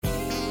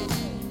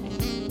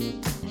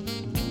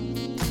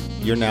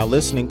You're now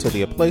listening to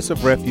the A Place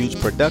of Refuge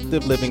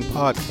Productive Living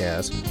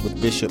podcast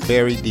with Bishop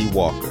Barry D.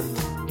 Walker.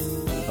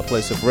 A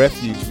Place of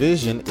Refuge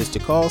vision is to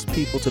cause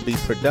people to be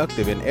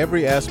productive in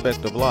every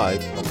aspect of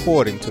life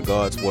according to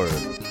God's Word.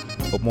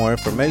 For more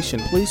information,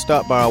 please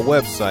stop by our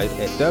website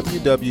at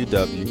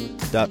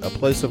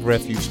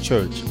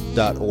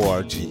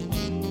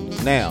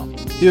www.aplaceofrefugechurch.org. Now,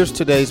 here's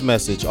today's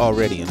message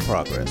already in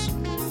progress.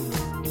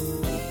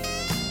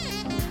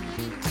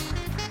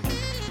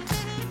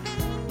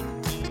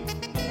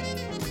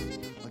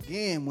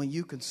 Again, when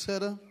you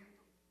consider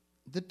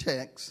the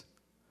text,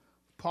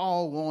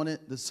 Paul wanted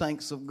the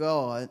saints of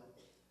God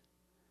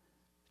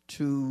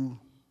to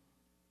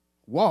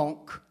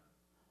walk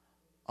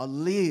or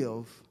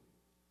live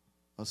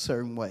a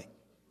certain way.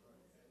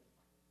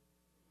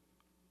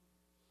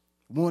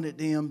 Wanted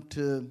them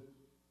to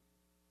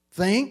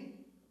think,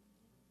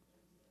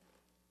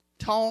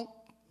 talk,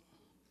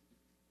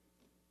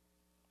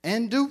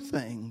 and do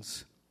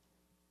things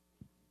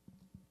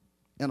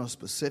in a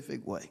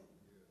specific way.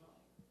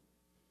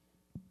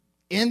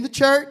 In the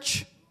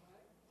church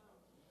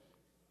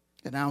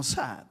and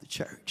outside the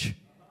church.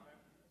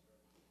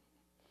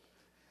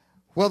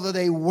 Whether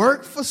they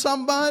work for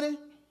somebody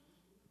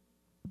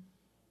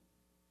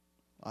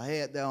or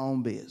had their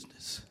own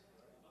business.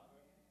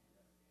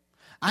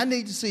 I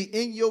need to see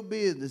in your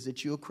business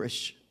that you're a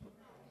Christian.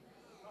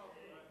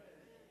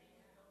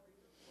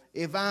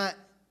 If I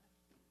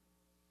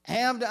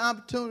have the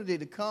opportunity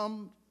to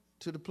come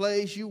to the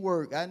place you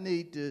work, I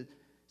need to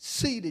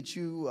see that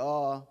you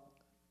are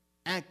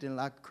acting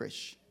like a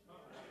Christian.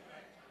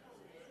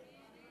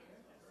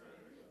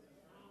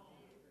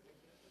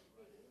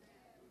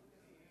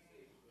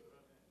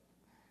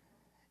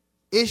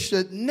 It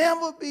should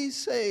never be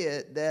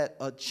said that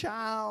a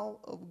child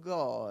of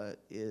God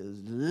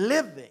is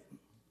living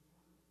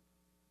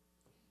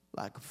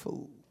like a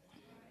fool.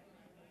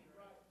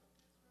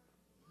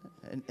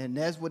 And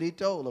that's what he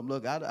told them.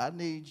 Look, I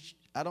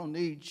don't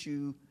need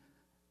you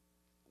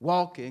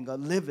walking or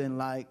living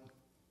like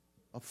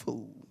a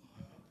fool.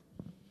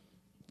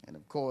 And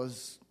of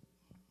course,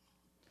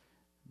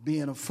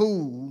 being a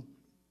fool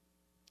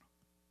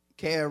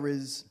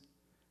carries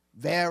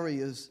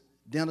various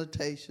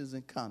denotations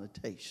and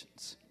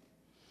connotations.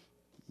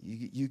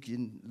 You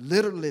can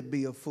literally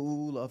be a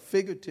fool or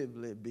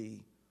figuratively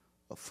be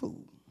a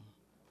fool.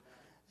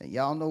 And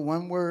y'all know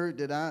one word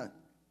that I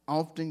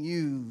often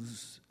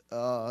use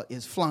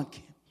is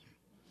flunky.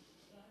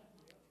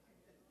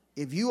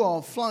 If you are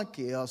a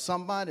flunky or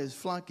somebody's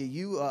flunky,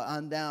 you are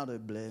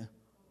undoubtedly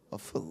a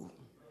fool.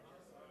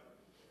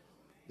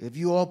 If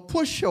you are a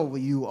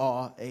pushover, you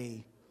are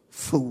a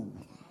fool.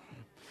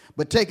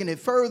 But taking it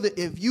further,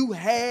 if you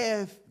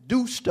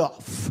do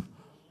stuff,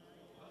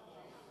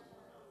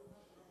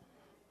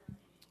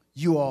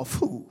 you are a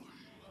fool.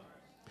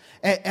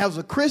 As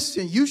a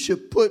Christian, you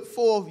should put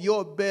forth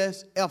your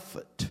best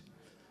effort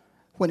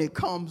when it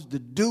comes to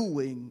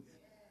doing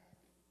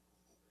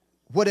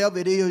whatever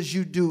it is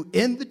you do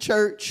in the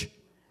church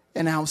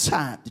and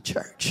outside the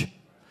church.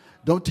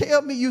 Don't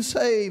tell me you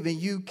save and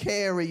you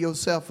carry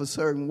yourself a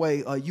certain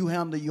way or you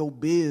handle your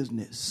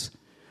business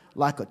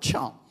like a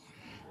chump.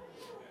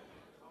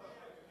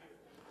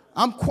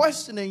 I'm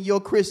questioning your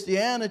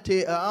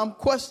Christianity. I'm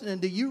questioning,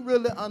 do you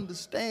really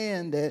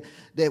understand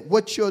that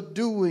what you're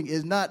doing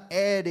is not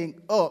adding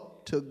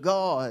up to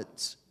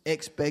God's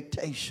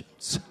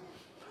expectations?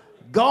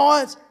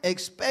 God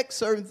expects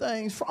certain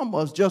things from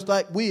us just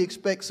like we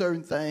expect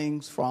certain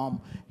things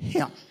from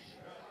him.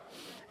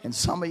 And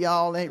some of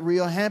y'all ain't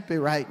real happy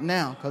right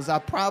now because I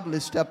probably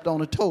stepped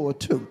on a toe or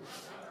two.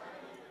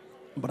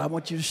 But I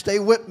want you to stay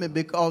with me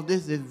because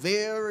this is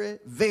very,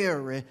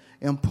 very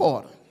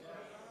important.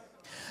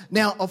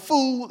 Now, a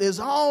fool is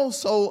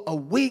also a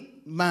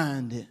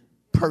weak-minded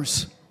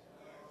person.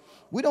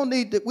 We don't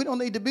need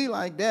to be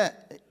like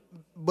that.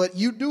 But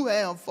you do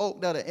have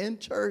folk that are in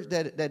church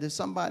that if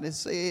somebody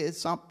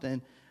says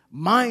something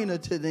minor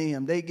to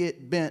them, they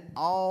get bent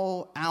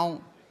all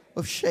out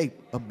of shape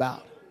about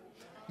it.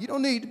 You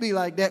don't need to be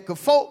like that because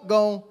folk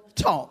gonna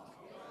talk.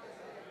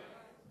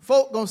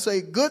 Folk gonna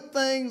say good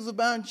things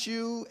about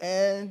you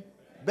and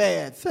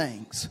bad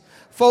things.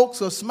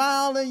 Folks will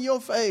smile in your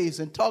face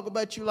and talk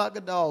about you like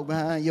a dog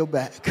behind your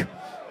back.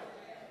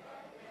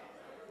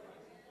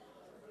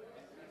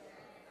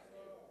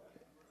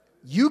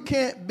 You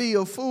can't be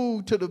a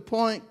fool to the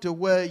point to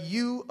where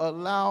you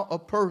allow a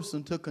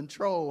person to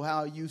control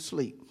how you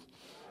sleep.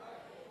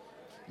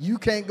 You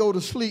can't go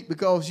to sleep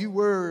because you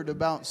worried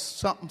about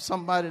something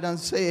somebody done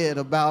said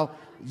about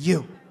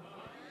you.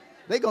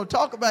 They gonna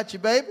talk about you,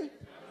 baby.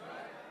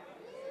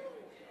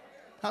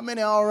 How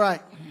many are all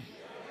right?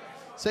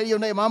 Say to your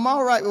neighbor, I'm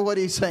all right with what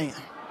he's saying.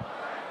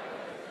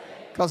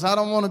 Because I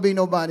don't want to be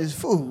nobody's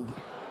fool.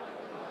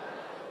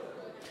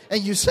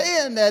 And you're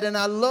saying that, and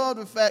I love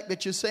the fact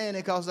that you're saying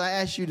it because I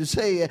asked you to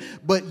say it,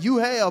 but you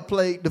have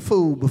played the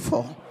fool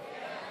before.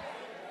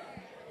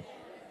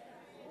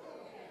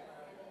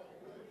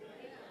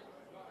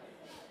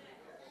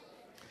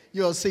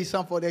 You'll see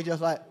some folk, they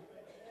just like,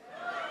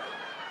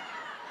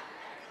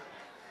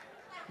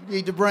 You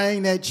need to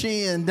bring that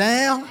chin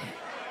down.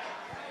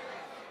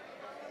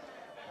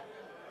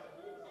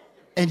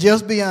 And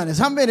just be honest.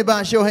 How many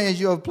by your hands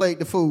you ever played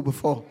the fool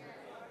before?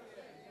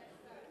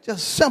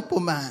 Just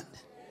simple-minded,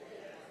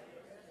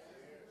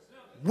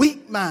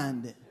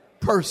 weak-minded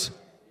person.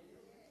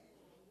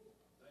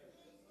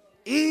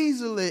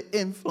 Easily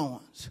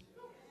influenced.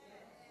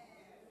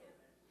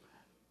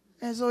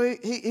 And so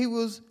he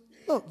was,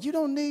 look, you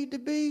don't need to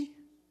be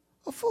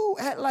a fool.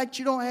 Act like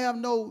you don't have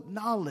no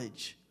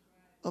knowledge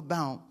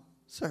about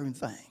certain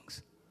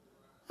things.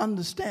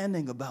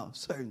 Understanding about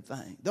certain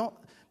things.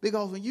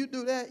 Because when you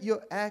do that,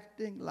 you're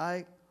acting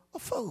like a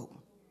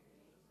fool.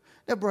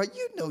 Now, bro,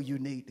 you know you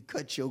need to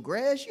cut your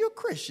grass. You're a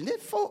Christian.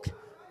 It folk,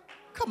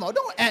 come on,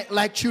 don't act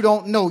like you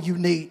don't know you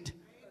need.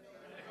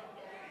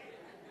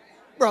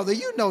 Brother,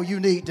 you know you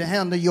need to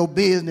handle your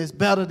business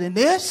better than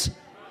this.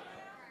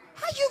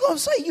 How you going to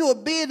say you're a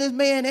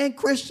businessman and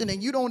Christian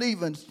and you don't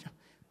even...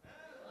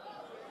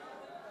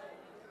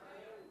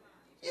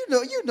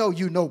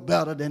 You know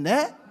better than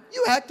that.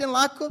 You acting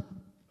like a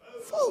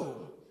fool.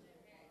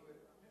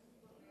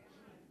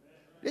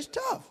 It's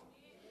tough.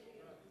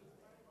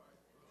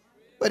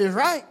 But it's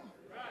right.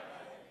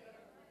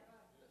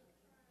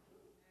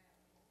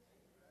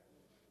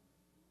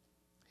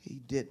 He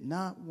did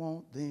not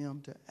want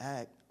them to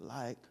act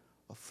like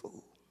a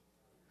fool.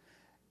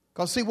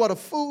 Because see, what a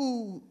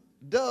fool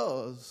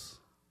does,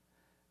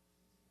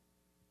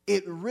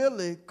 it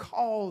really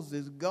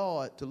causes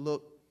God to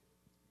look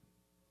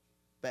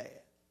bad.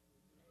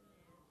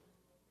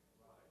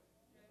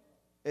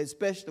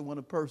 Especially when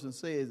a person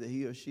says that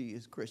he or she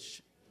is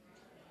Christian.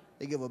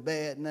 They give a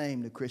bad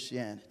name to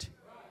Christianity.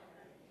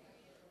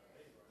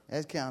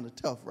 That's kind of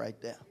tough right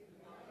there.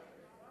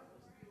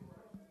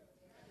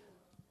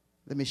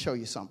 Let me show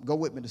you something. Go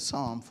with me to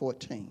Psalm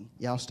 14.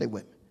 Y'all stay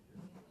with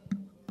me.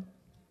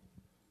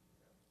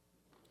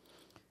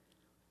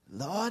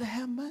 Lord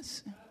have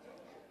mercy.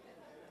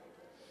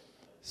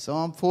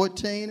 Psalm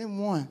 14 and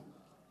 1.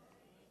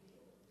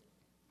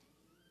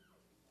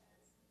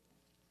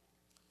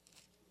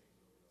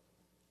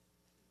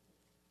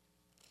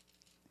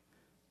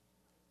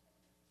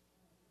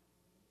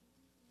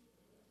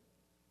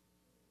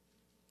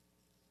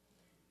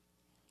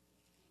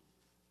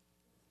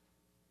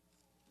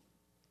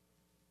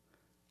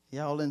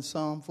 Y'all in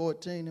Psalm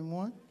 14 and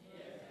 1?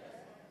 Yes.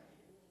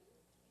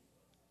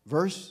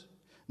 Verse,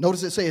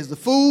 notice it says, the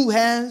fool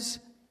has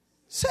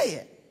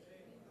said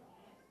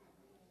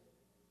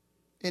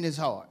in his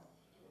heart.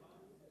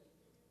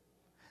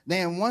 Now,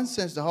 in one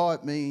sense, the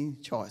heart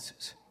means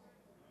choices.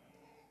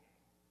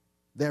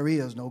 There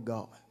is no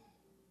God.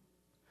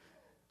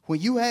 When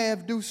you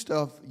do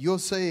stuff, you're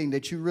saying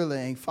that you really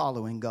ain't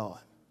following God.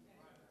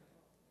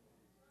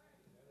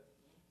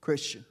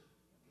 Christian.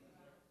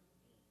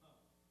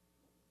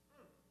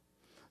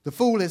 The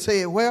fool has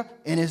said where?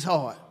 In his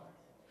heart.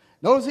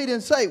 Notice he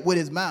didn't say with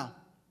his mouth.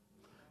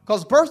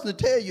 Because the person will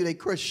tell you they're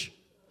Christian.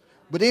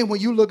 But then when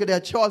you look at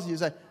that choice, you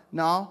say,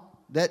 no,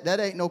 that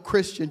ain't no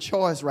Christian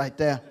choice right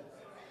there.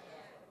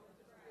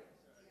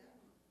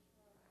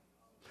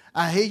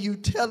 I hear you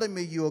telling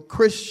me you're a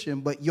Christian,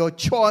 but your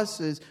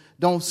choices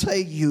don't say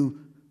you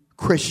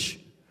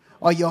Christian.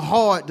 Or your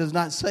heart does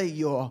not say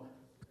you're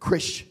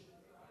Christian.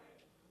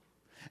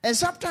 And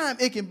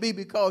sometimes it can be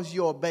because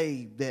you're a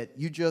babe that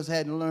you just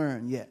hadn't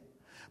learned yet.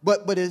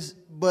 But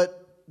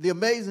the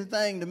amazing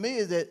thing to me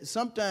is that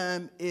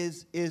sometimes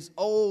it's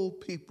old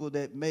people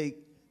that make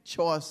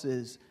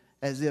choices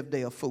as if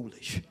they are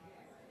foolish.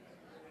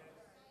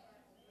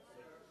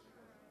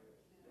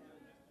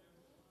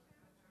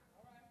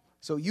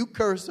 So you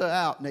curse her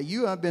out. Now,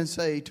 you have been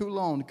saved too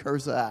long to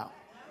curse her out.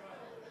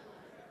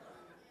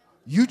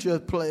 You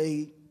just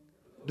played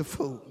the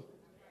fool.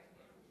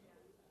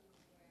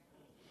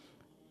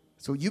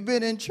 So you've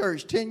been in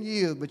church 10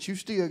 years, but you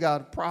still got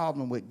a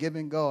problem with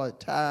giving God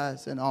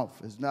tithes and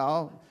offerings.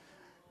 No,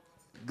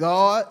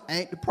 God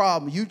ain't the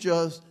problem. You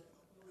just...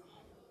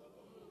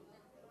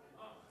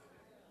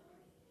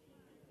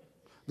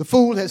 The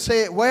fool has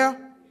said where?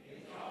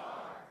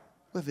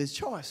 With his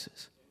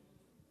choices.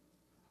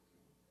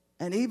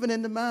 And even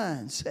in the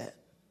mindset.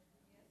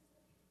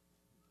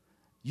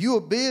 You're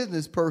a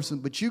business person,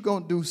 but you're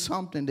going to do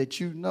something that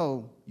you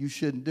know you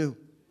shouldn't do.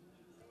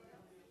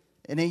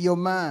 And in your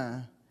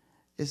mind,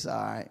 it's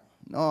all right.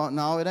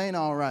 No, it ain't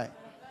all right.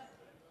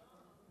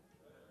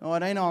 No,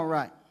 it ain't all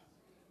right.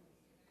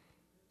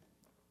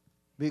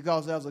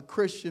 Because as a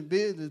Christian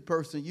business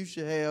person, you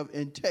should have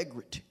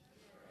integrity.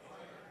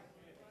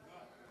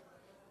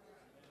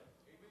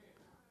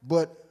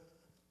 But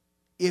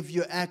if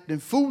you're acting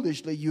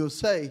foolishly, you'll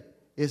say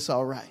it's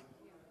all right.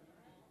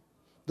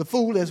 The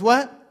fool is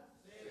what?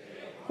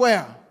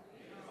 Where?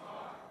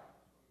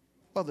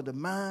 Whether the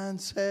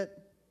mindset,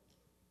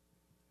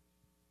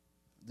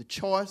 the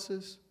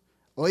choices,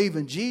 or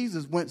even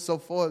Jesus went so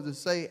far as to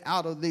say,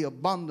 out of the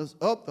abundance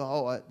of the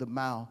heart, the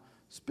mouth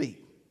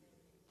speak.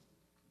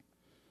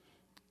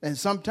 And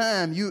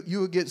sometimes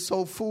you'll get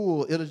so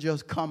full, it'll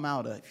just come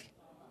out of you.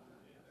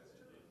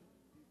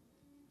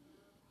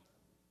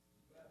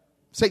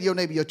 Say to your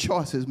neighbor, your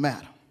choices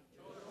matter.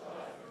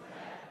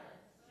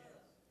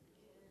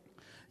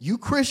 You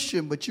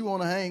Christian, but you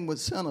want to hang with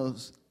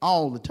sinners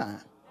all the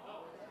time.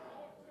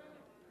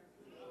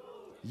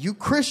 You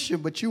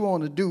Christian, but you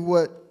want to do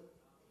what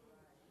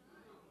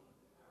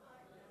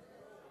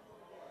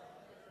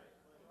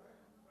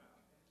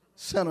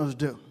sinners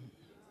do.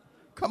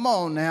 Come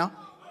on now.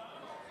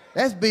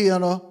 That's being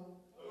a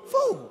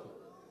fool.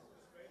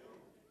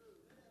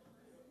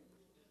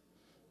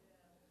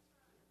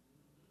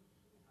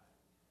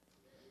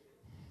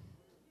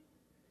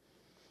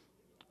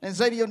 And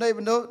say to your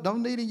neighbor, no,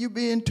 don't need you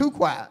being too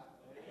quiet.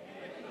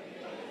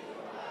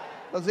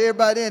 Because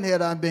everybody in here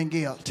done been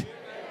guilty.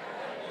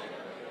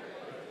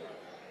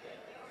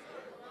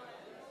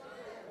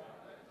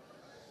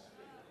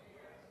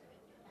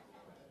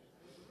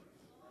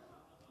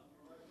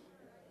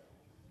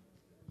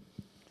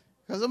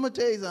 Because I'm going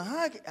to tell you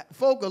something.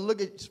 Folk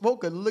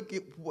can look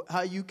at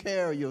how you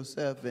carry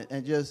yourself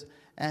and just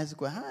ask,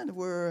 well, how in the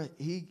world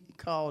he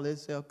called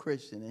himself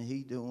Christian and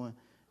he doing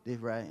this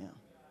right now?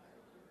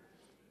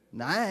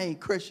 Now, I ain't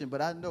Christian,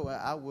 but I know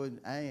I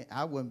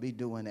wouldn't be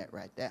doing that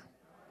right there.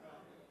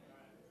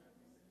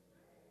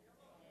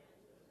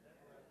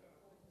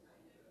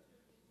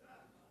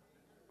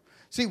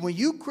 See, when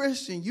you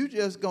Christian, you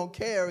just going to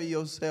carry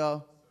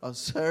yourself a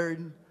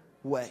certain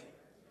way.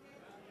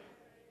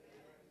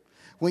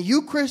 When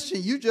you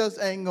Christian, you just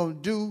ain't going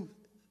to do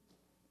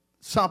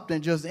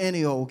something just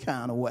any old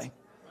kind of way.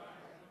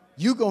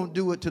 You're going to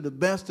do it to the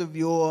best of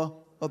your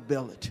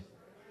ability.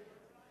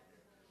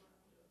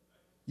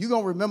 You're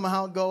going to remember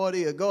how God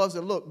is. God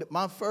said, look,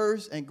 my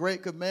first and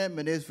great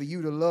commandment is for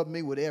you to love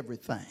me with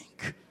everything.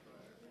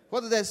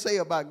 What does that say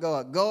about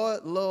God?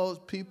 God loves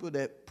people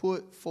that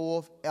put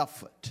forth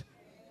effort.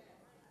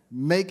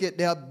 Make it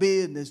their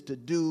business to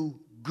do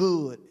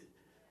good,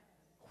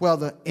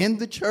 whether in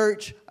the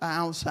church or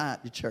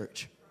outside the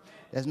church.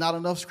 There's not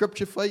enough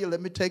scripture for you.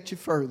 Let me take you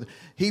further.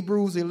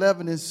 Hebrews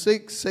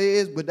 11:6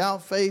 says,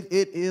 without faith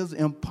it is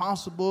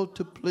impossible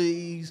to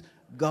please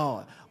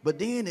God. But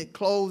then it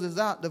closes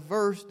out the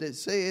verse that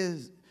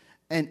says,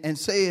 and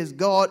says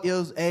God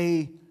is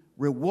a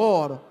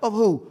rewarder of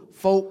who?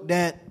 Folk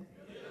that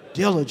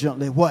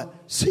diligently what?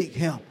 Seek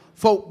him.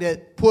 Folk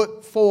that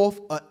put forth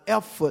an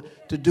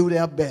effort to do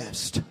their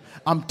best.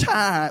 I'm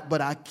tired, but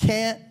I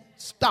can't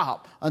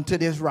stop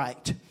until it's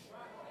right.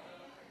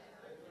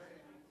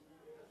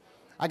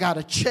 I got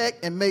to check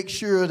and make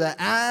sure the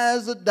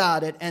I's are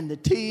dotted and the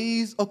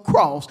T's are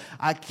crossed.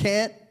 I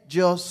can't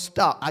just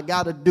stop. I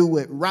got to do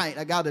it right.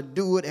 I got to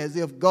do it as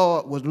if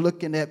God was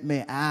looking at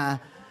me eye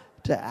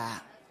to eye.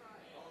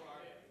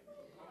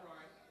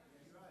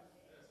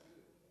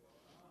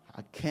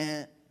 I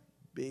can't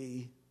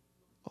be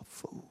a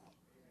fool.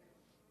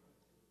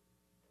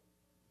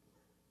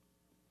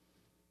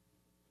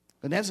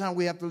 And that's how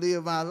we have to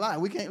live our life.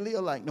 We can't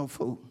live like no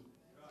fool.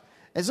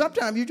 And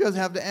sometimes you just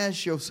have to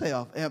ask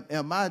yourself,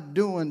 am I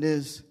doing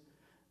this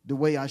the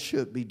way I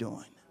should be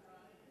doing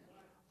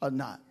or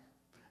not?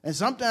 And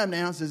sometimes the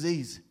answer is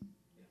easy.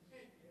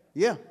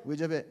 Yeah, we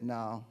just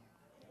no.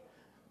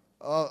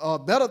 A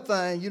better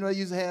thing, you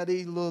used to have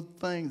these little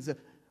things.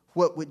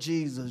 What would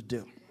Jesus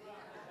do?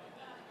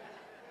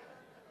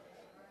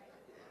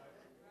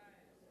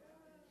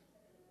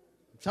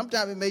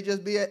 Sometimes it may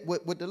just be,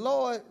 would the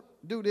Lord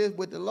do this?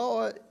 Would the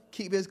Lord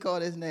keep his car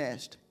that's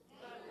nasty?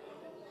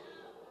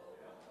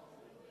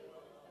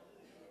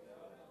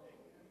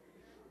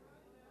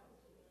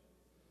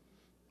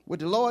 Would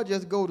the Lord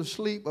just go to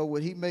sleep, or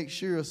would he make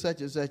sure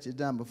such and such is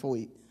done before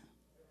he?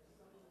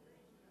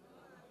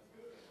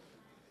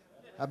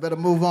 I better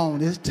move on.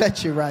 This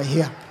touch you right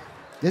here.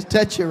 This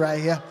touch you right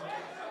here.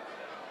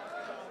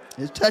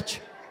 This touch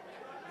you.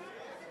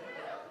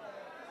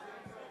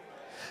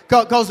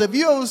 Because if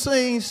you ever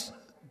seen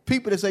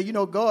people that say,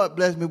 God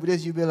bless me with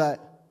this, you be like,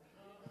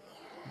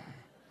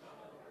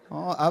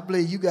 oh, I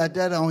believe you got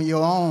that on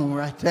your own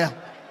right there.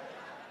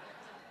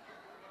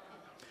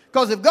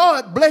 Because if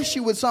God bless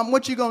you with something,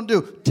 what you going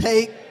to do?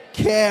 Take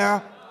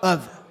care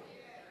of it.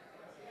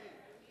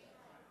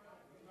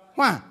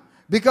 Why?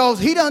 Because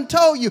he done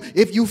told you,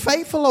 if you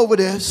faithful over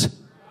this,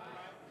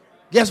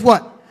 guess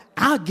what?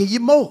 I'll give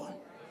you more.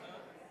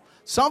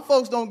 Some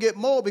folks don't get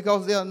more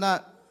because they're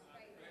not.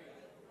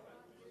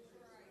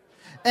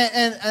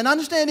 And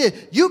understand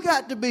this, you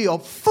got to be a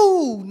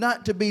fool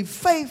not to be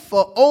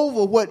faithful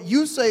over what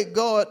you say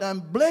God done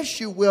bless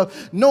you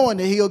with, knowing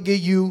that he'll give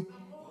you.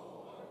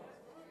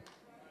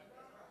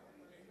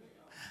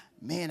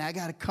 Man, I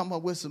got to come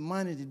up with some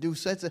money to do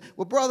such a.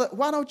 Well, brother,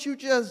 why don't you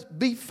just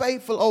be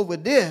faithful over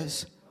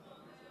this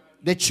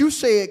that you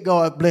said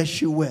God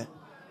bless you with,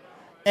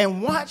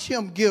 and watch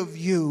him give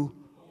you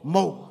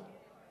more.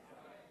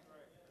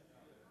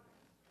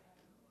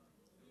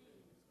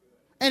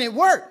 And it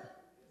worked.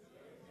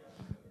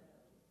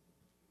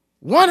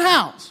 One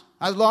house.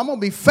 I said, Lord, I'm going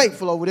to be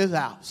faithful over this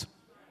house.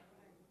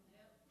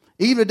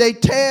 Even if they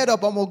tear it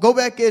up, I'm going to go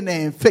back in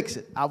there and fix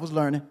it. I was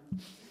learning.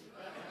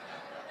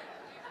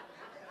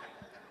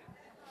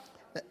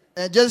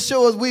 And just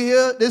show us we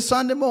here this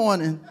Sunday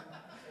morning.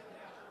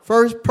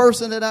 First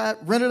person that I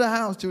rented a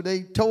house to,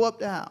 they tore up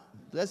the house.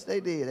 Yes, they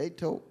did. They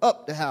tore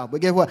up the house.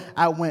 But guess what?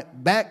 I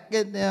went back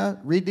in there,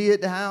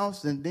 redid the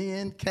house, and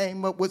then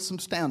came up with some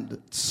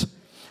standards.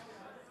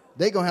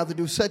 They're going to have to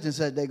do such and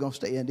such. They're going to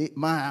stay in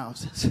my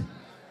house.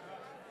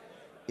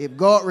 If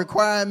God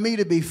required me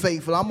to be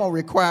faithful, I'm going to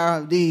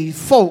require these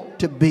folk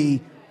to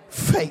be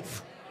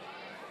faithful.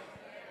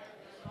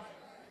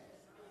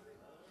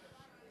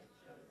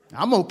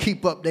 I'm going to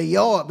keep up their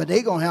yard, but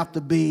they're going to have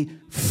to be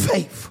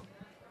faithful.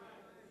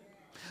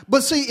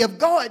 But see, if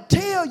God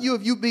tell you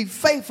if you be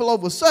faithful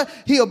over such,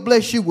 he'll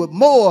bless you with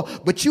more,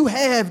 but you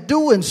have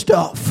doing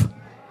stuff.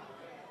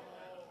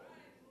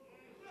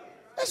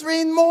 That's the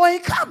reason more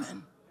ain't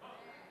coming.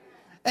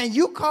 And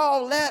you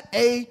call that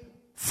a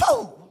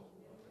fool.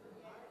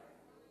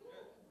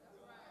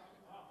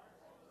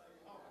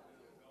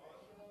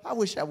 I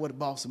wish I would have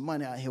bought some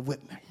money out here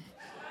with me.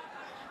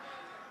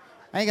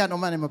 I ain't got no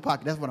money in my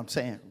pocket. That's what I'm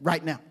saying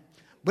right now.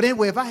 But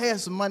anyway, if I had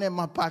some money in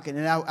my pocket,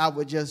 and I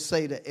would just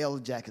say to L.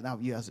 Jackson, I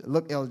said,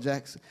 look, L.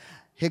 Jackson,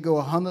 here go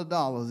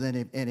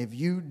 $100, and if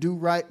you do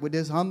right with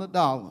this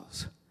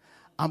 $100,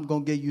 I'm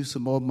going to give you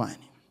some more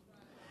money.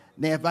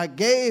 Now, if I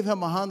gave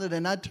him 100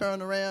 and I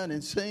turned around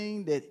and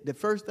seen that the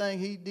first thing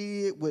he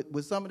did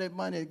with some of that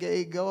money, he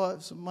gave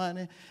God some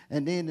money,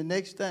 and then the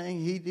next thing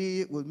he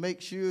did was make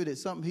sure that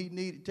something he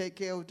needed to take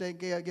care of,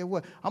 guess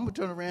what? I'm going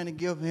to turn around and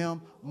give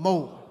him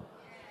more.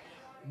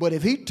 But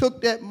if he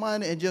took that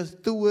money and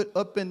just threw it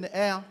up in the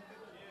air,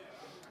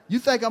 you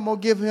think I'm going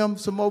to give him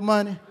some more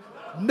money?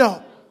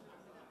 No.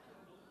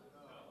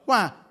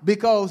 Why?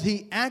 Because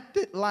he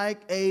acted like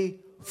a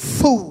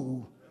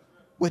fool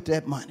with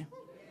that money.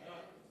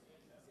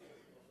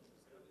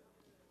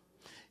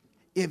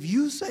 If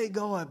you say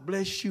God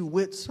bless you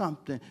with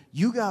something,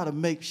 you got to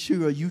make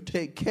sure you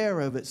take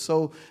care of it.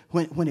 So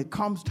when it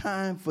comes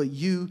time for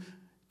you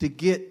to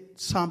get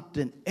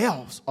something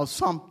else or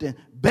something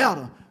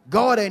better,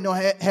 God ain't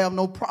have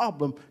no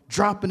problem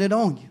dropping it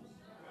on you.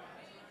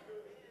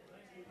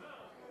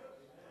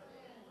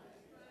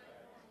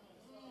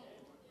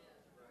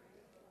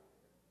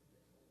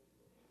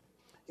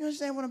 You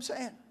understand what I'm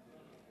saying?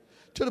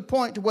 To the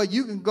point to where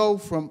you can go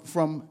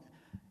from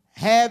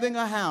having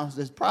a house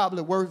that's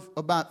probably worth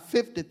about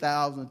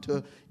 $50,000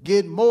 to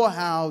getting more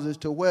houses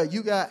to where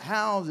you got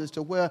houses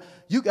to where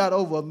you got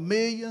over $1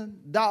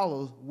 million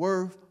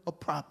worth of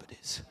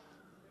properties.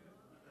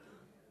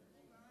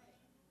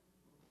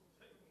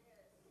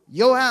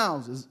 Your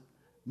houses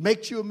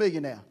make you a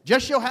millionaire.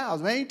 Just your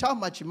house. We ain't talking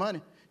about your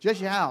money. Just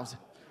your house.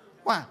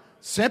 Why?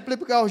 Simply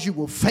because you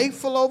were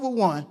faithful over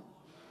one,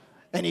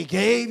 and he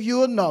gave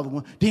you another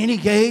one. Then he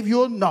gave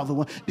you another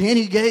one. Then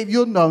he gave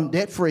you another one,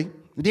 debt free.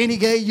 Then he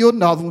gave you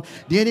another one.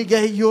 Then he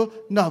gave you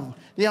another one.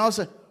 Then I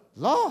said,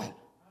 Lord,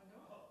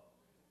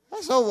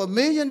 that's over $1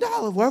 million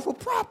worth of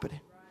property.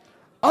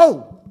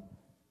 Oh,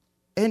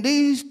 and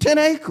these 10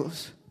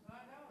 acres.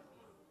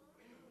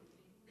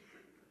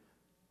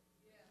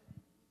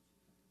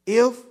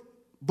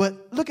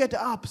 But look at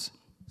the opposite.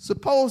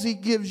 Suppose he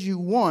gives you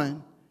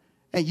one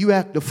and you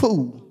act a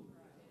fool.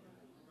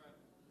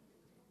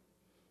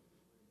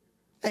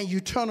 And you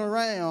turn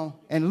around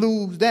and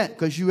lose that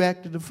because you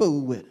acted a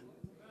fool with it.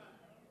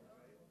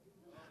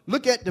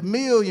 Look at the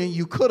million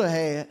you could have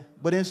had,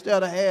 but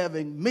instead of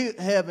having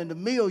the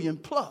million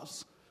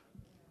plus,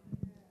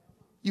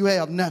 you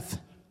have nothing.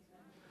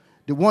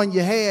 The one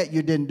you had,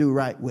 you didn't do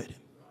right with it.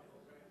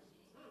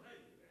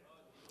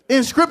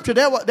 In Scripture,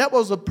 that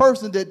was a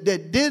person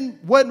that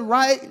wasn't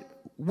right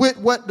with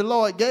what the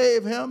Lord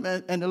gave him,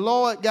 and the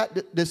Lord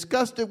got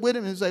disgusted with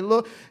him and said,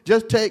 look,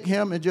 just take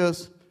him and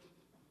just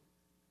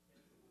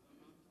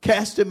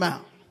cast him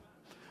out.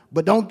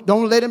 But don't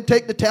let him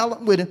take the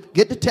talent with him.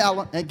 Get the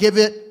talent and give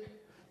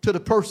it to the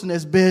person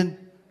that's been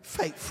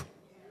faithful.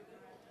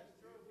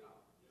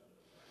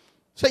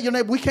 Say your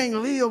neighbor, we can't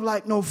live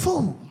like no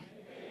fool.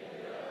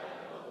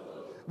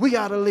 We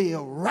got to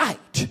live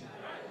right.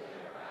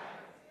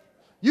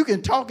 You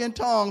can talk in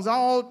tongues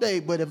all day,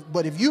 but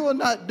if you are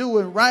not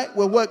doing right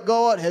with what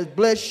God has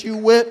blessed you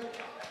with,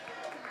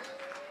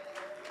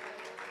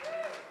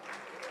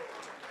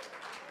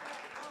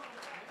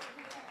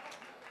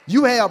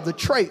 you have the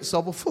traits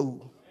of a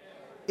fool.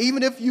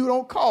 Even if you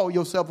don't call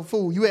yourself a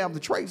fool, you have the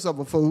traits of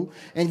a fool.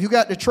 And you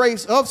got the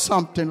traits of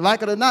something,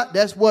 like it or not,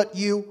 that's what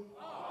you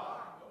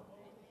are.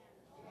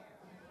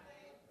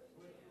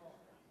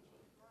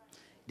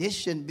 This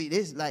shouldn't be,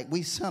 this is like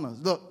we sinners.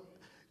 Look,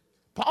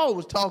 Paul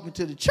was talking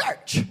to the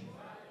church.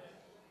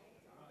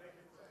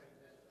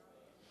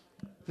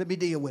 Let me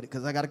deal with it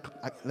because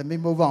let me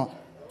move on.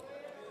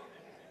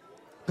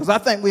 Because I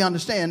think we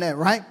understand that,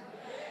 right?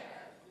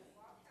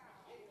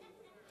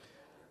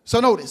 So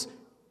notice,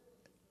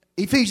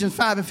 Ephesians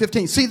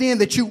 5:15. See then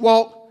that you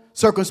walk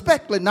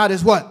circumspectly, not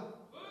as what?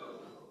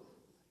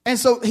 And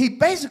so he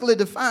basically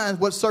defines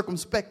what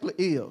circumspectly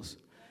is.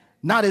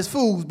 Not as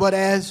fools, but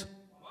as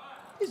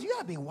you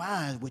got to be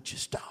wise with your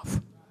stuff.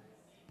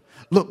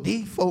 Look,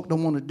 these folk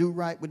don't want to do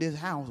right with this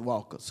house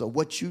walker. So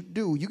what you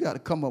do, you got to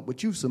come up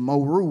with you some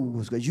more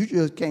rules because you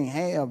just can't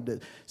have the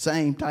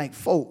same type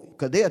folk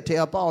because they'll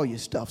tear up all your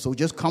stuff. So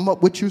just come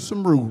up with you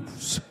some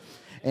rules.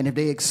 And if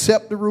they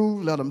accept the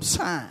rule, let them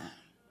sign.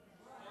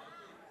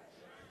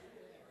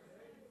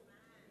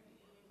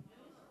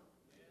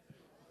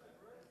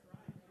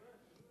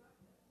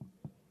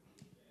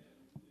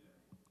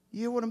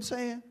 You hear what I'm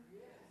saying?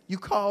 You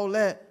call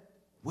that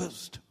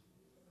wisdom.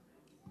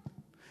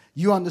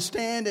 You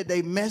understand that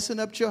they messing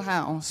up your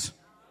house.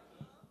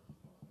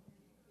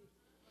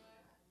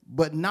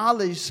 But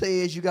knowledge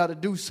says you got to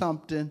do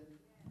something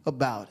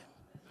about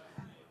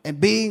it. And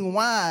being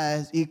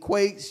wise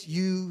equates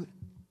you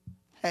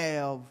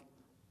have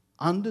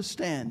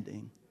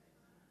understanding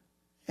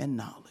and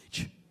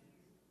knowledge.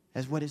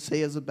 That's what it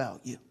says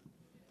about you.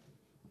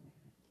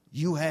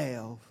 You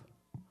have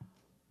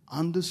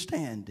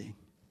understanding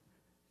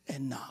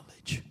and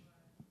knowledge.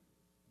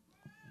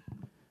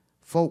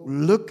 Folk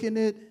looking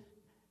at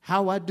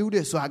how I do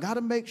this. So I got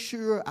to make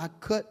sure I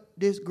cut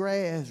this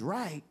grass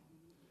right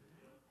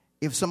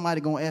if somebody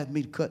going to ask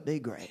me to cut their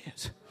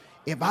grass.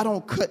 If I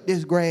don't cut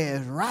this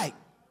grass right,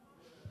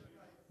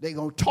 they're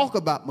going to talk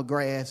about my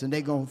grass and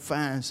they're going to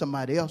find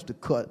somebody else to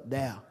cut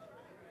their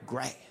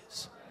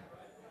grass.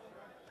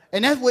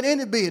 And that's what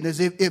any business.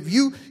 If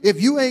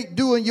you ain't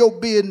doing your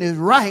business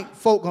right,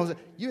 folk going to say,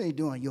 you ain't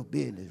doing your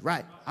business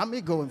right. I'm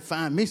going to go and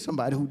find me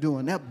somebody who's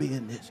doing their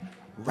business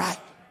right.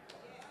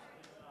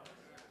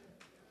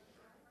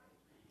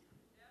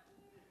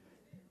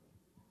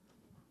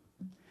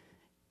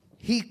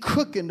 He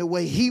cooking the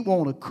way he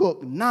want to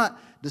cook, not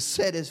to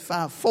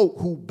satisfy folk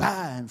who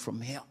buying from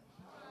him.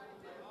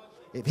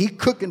 If he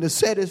cooking to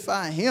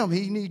satisfy him,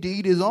 he need to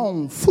eat his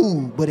own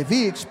food. But if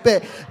he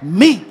expect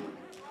me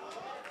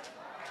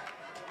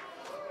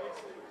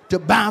to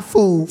buy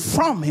food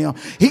from him,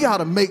 he got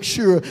to make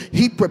sure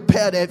he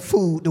prepare that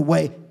food the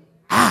way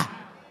I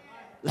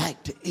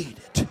like to eat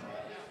it.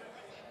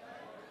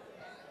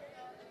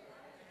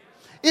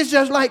 It's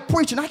just like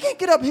preaching. I can't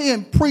get up here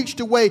and preach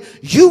the way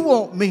you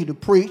want me to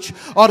preach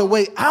or the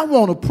way I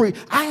want to preach.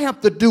 I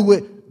have to do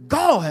it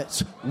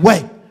God's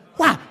way.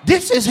 Why?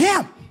 This is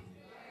him.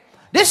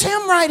 This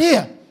him right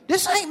here.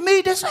 This ain't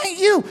me. This ain't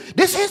you.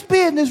 This his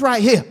business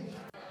right here.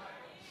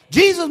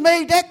 Jesus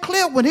made that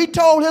clear when he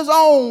told his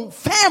own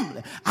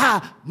family,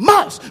 I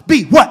must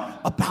be what?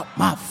 About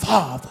my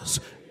Father's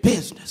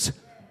business.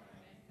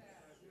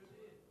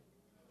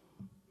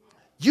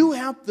 You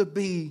have to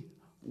be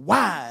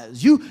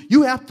wise.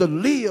 You have to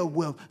live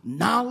with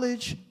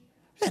knowledge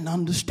and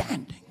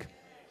understanding.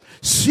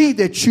 See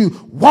that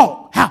you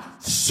walk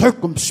out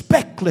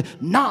circumspectly,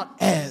 not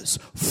as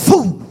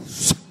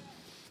fools.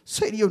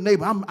 Say to your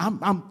neighbor,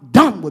 I'm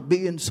done with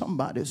being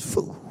somebody's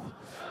fool.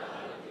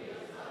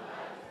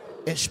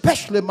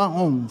 Especially my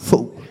own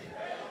fool.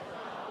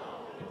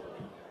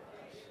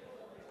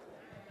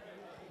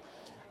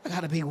 I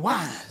got to be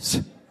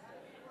wise.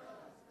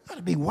 I got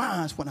to be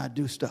wise when I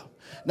do stuff.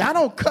 Now, I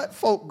don't cut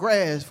folk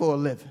grass for a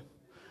living.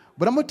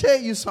 But I'm going to tell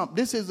you something.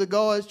 This is the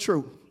God's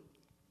truth.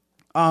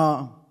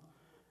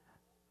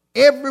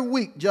 Every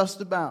week,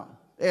 just about,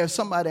 there's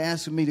somebody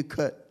asking me to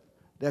cut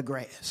their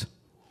grass.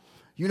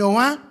 You know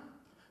why?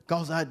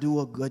 Because I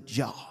do a good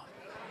job.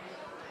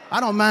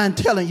 I don't mind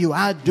telling you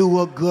I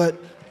do a good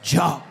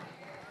job.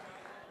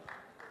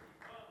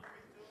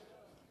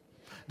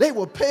 They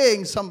were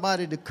paying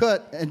somebody to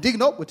cut, and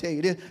Deacon Oak will tell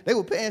you this, they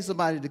were paying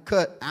somebody to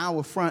cut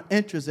our front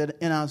entrance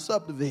in our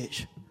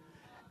subdivision.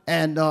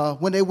 And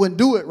when they wouldn't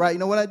do it right, you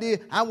know what I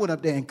did? I went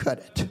up there and cut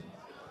it.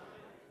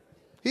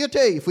 He'll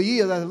tell you, for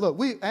years, I said, look,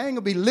 I ain't going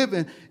to be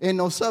living in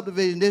no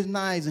subdivision this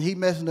nice and he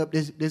messing up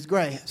this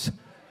grass.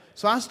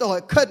 So I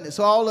started cutting it.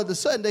 So all of a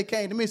sudden they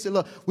came to me and said,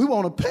 look, we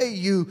want to pay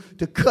you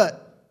to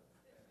cut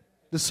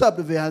the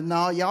subdivision. I said,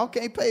 no, y'all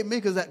can't pay me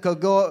because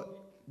God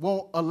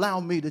won't allow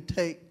me to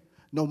take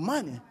no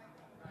money.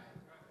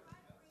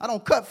 I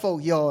don't cut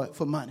folk yard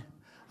for money.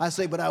 I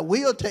say, but I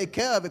will take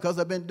care of it because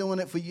I've been doing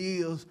it for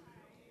years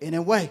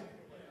anyway.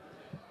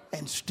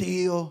 And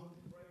still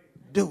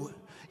do it.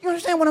 You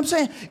understand what I'm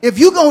saying? If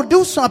you're going to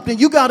do something,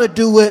 you got to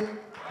do it.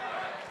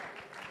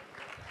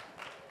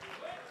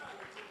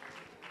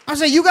 I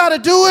say, you got to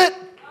do it.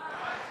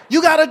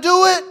 You got to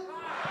do it.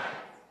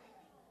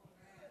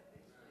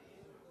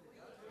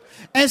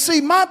 And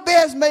see, my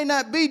best may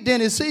not be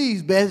Dennis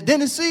C's best.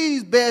 Dennis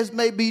C's best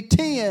may be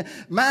 10.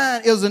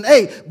 Mine is an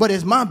 8, but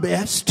it's my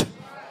best.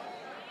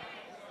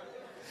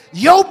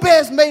 Your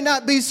best may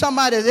not be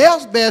somebody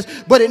else's best,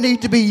 but it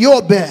needs to be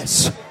your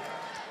best.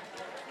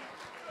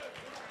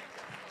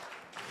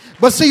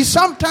 But see,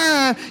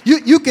 sometimes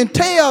you can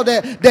tell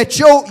that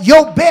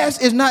your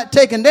best is not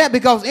taking that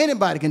because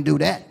anybody can do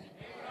that.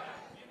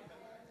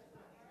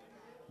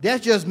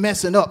 That's just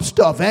messing up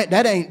stuff.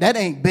 That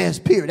ain't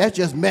best, period. That's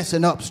just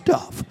messing up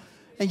stuff.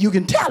 And you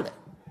can tell it.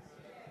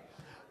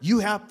 You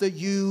have to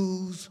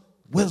use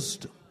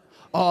wisdom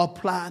or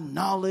apply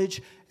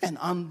knowledge and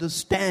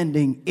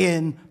understanding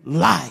in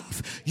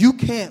life. You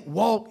can't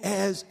walk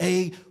as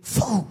a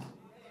fool.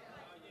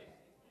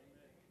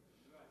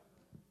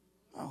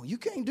 Oh, you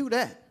can't do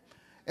that.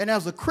 And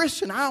as a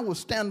Christian, our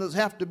standards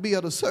have to be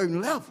at a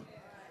certain level.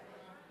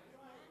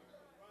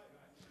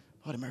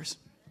 Lord have mercy.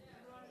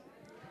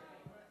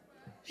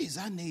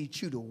 I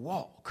need you to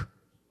walk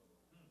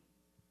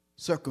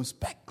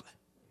circumspectly.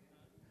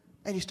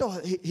 And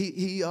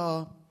he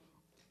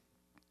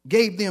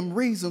gave them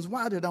reasons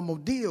why that I'm going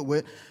to deal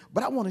with.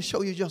 But I want to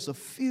show you just a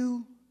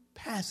few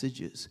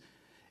passages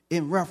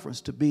in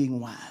reference to being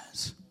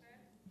wise.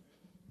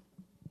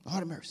 Lord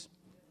have mercy.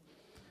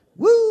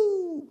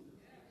 Woo!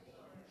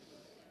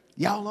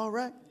 Y'all all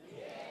right?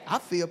 I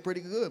feel pretty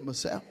good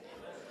myself.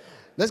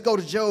 Let's go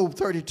to Job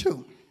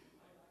 32.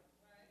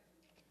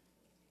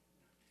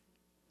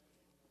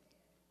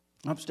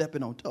 I'm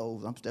stepping on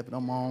toes. I'm stepping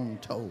on my own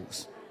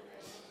toes.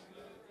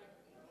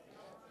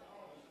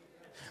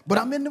 But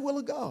I'm in the will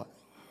of God.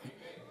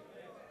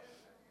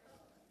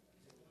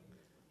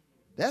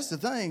 That's the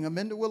thing. I'm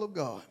in the will of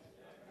God.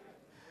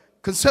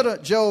 Consider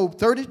Job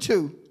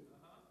 32.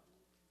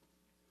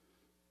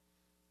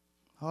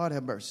 Lord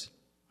have mercy.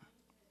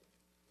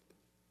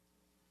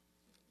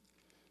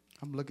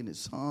 I'm looking at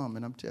Psalm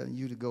and I'm telling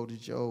you to go to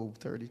Job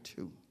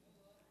 32.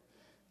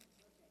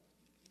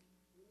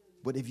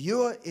 But if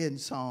you're in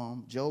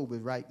Psalm, Job is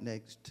right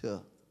next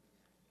to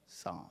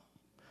Psalm.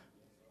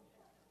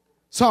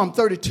 Psalm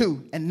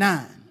 32 and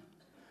 9.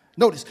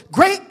 Notice,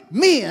 great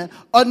men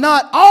are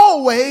not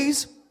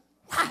always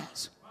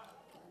wise.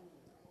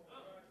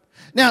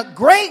 Now,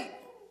 great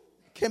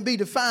can be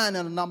defined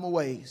in a number of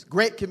ways.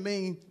 Great can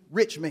mean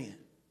rich men.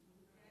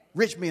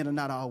 Rich men are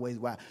not always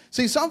wise.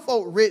 See, some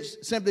folk rich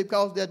simply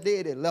because their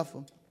daddy left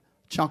them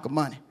a chunk of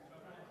money.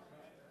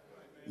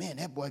 Man,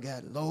 that boy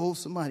got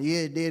loads of money.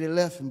 Yeah, daddy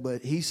left him,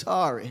 but he's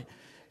sorry.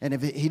 And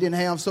if he didn't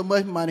have so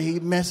much money,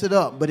 he'd mess it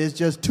up. But it's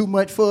just too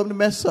much for him to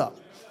mess up.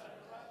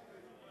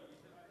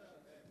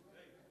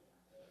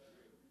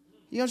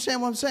 You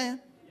understand what I'm saying?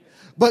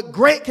 But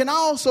great can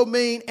also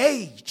mean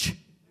age.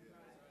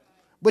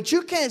 But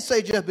you can't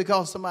say just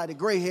because somebody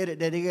gray-headed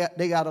that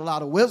they got a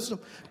lot of wisdom.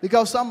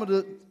 Because some of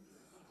the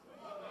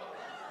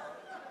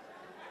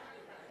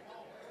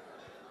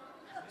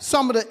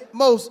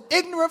most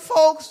ignorant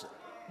folks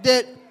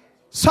that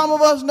some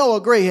of us know are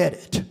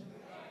gray-headed.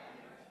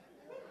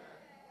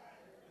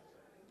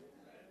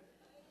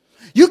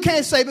 You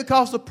can't say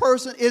because the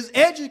person is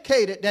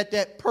educated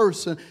that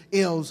person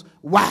is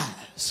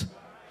wise.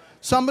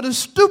 Some of the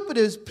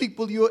stupidest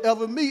people you'll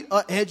ever meet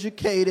are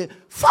educated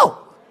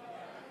folk.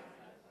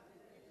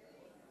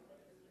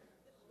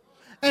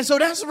 And so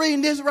that's the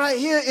reason this right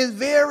here is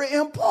very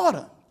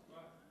important.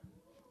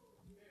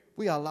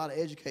 We got a lot of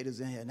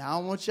educators in here. Now, I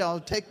don't want y'all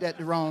to take that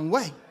the wrong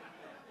way.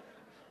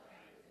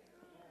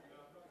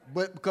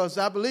 But because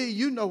I believe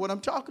you know what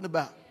I'm talking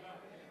about.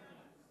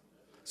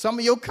 Some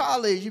of your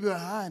colleagues, you be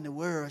like, how in the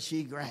world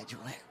she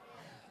graduated?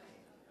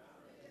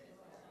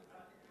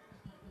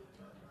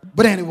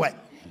 But anyway,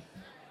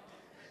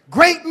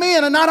 great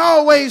men are not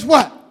always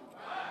what?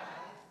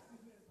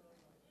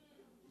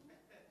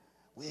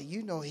 Well,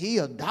 you know, he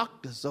a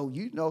doctor, so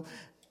you know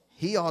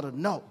he ought to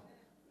know.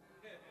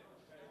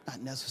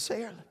 Not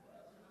necessarily.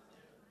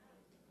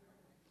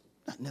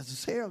 Not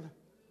necessarily.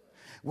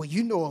 Well,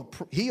 you know,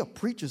 he a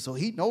preacher, so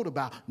he knowed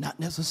about. Not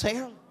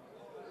necessarily.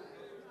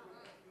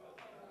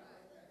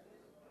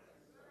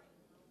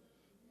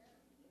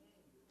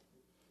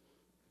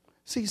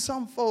 See,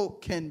 some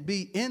folk can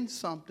be in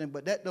something,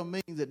 but that don't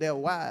mean that they're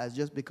wise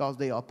just because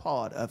they are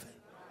part of it.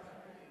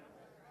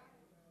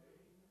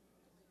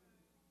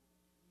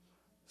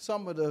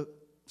 Some of the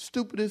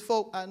stupidest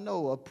folk I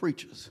know are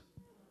preachers.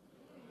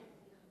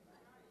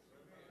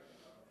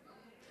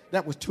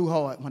 That was too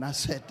hard when I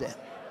said that.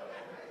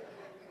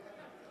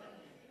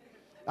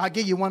 I'll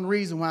give you one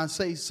reason why I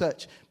say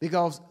such.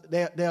 Because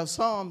there are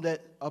some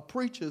that are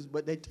preachers,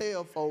 but they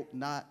tell folk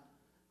not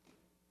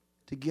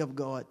to give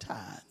God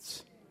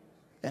tithes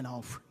and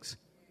offerings.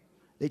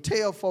 They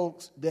tell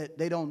folks that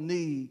they don't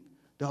need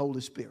the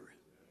Holy Spirit.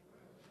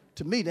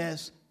 To me,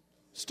 that's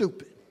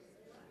stupid.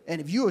 And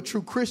if you're a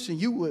true Christian,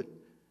 you would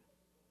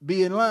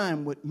be in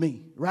line with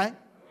me, right?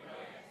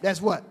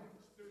 That's what?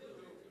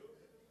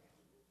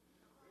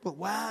 But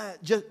why?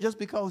 Just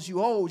because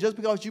you old, just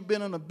because you've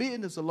been in a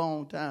business a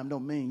long time,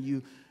 don't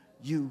mean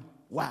you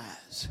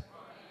wise.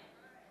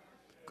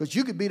 Because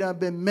you could be done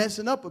been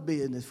messing up a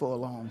business for a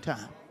long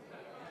time.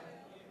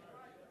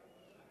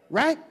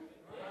 Right?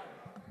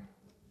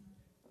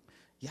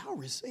 Y'all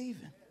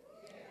receiving.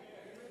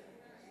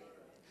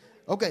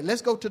 Okay,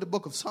 let's go to the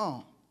book of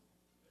Psalm.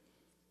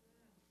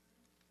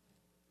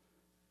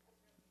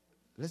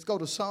 Let's go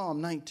to Psalm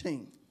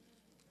 19.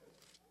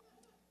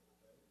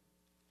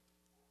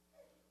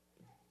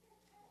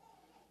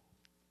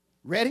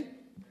 Ready?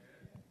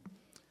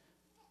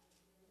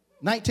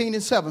 19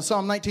 and 7.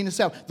 Psalm 19 and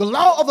 7. The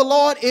law of the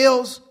Lord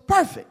is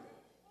perfect,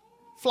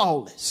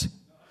 flawless,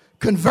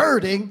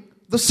 converting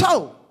the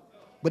soul.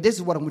 But this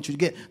is what I want you to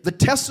get. The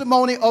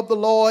testimony of the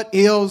Lord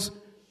is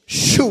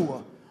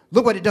sure.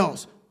 Look what it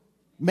does.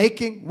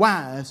 Making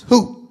wise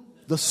who?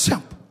 The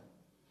simple.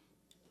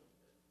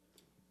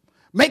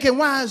 Making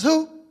wise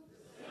who?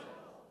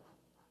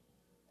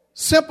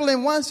 Simple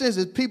in one sense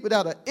is people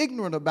that are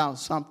ignorant about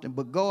something,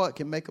 but God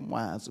can make them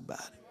wise about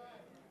it.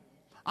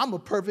 I'm a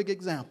perfect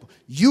example.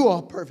 You are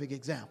a perfect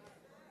example.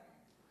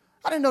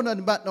 I didn't know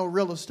nothing about no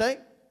real estate,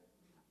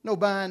 no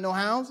buying no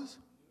houses,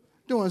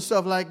 doing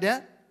stuff like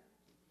that.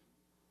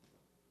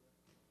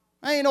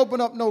 I ain't open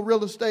up no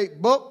real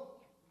estate book.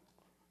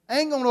 I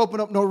ain't going to open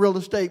up no real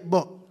estate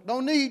book.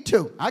 Don't need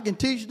to. I can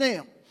teach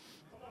them.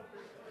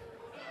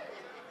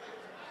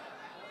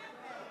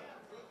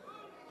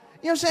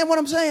 You understand what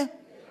I'm saying?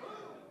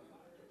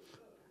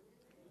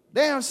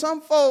 There are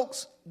some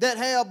folks that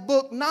have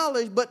book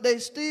knowledge, but they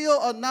still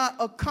are not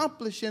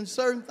accomplishing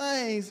certain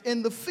things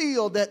in the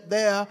field that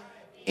they're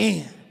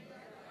in.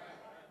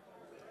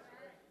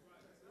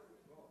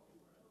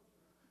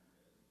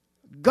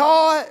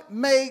 God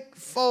make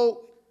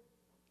folk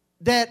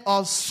that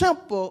are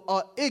simple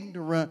or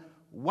ignorant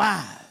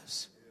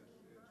wise.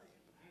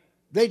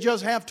 They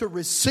just have to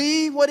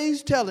receive what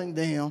he's telling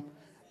them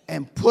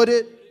and put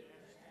it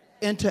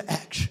into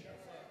action.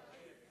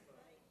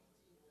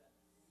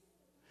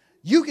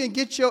 You can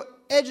get your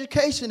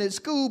education at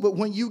school, but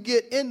when you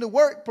get in the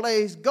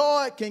workplace,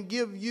 God can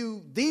give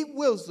you the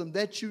wisdom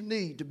that you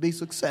need to be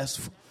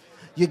successful.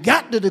 You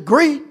got the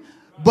degree,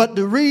 but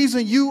the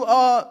reason you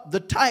are the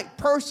type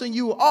person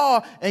you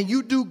are and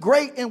you do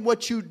great in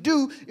what you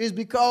do is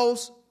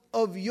because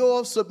of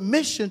your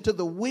submission to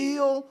the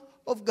will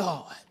of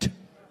God.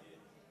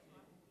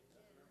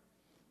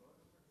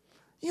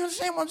 You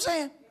understand what I'm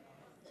saying?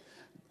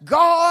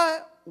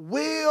 God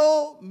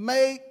will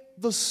make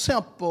the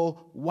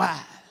simple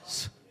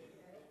wise.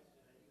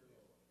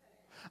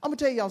 I'm going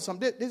to tell y'all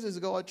something. This is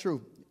God's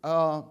truth.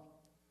 I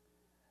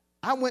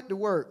went to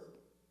work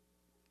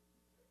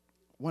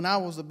when I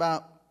was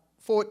about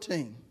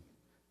 14.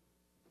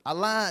 I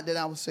lied that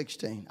I was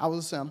 16. I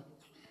was a sinner.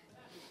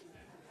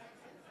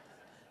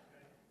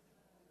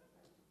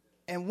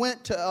 And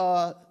went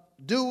to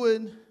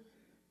doing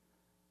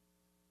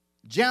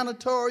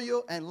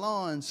janitorial and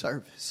lawn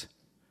service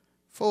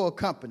for a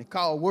company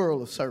called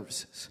World of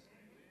Services.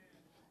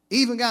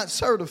 Even got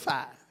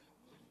certified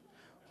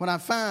when I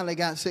finally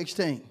got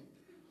 16.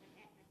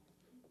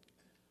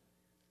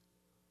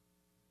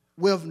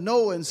 With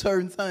knowing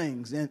certain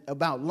things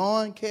about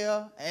lawn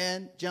care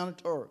and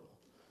janitorial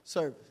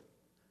service.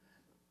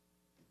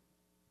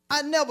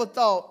 I never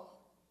thought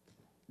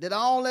that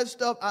all that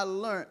stuff I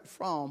learned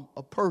from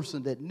a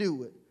person that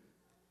knew it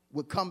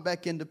would come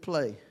back into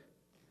play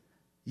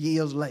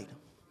years later.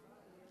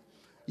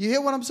 You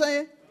hear what I'm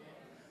saying?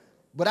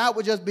 But I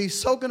would just be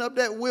soaking up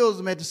that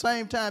wisdom at the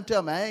same time,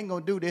 tell me I ain't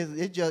going to do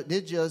this.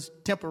 It's just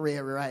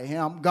temporary right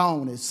here. I'm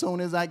gone as soon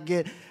as I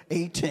get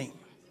 18.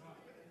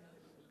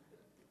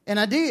 And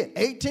I did.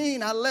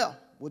 18, I left.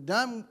 We're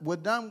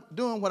done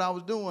doing what I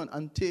was doing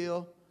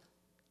until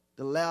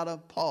the latter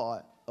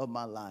part of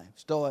my life.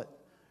 Start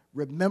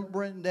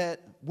remembering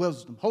that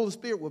wisdom. Holy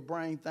Spirit will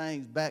bring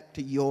things back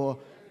to your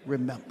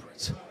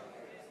remembrance.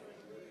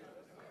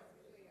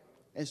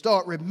 And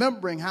start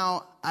remembering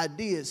how I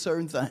did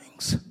certain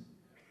things.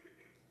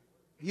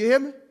 You hear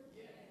me?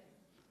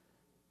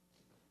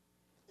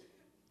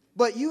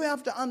 But you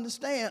have to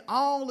understand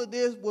all of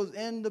this was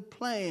in the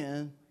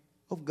plan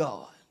of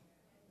God.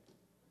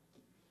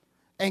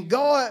 And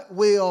God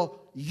will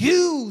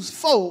use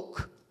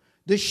folk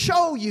to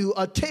show you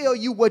or tell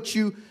you what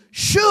you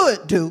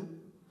should do,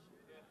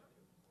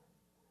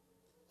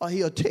 or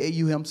he'll tell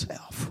you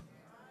himself.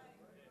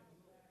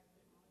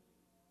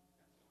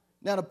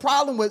 Now, the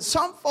problem with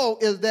some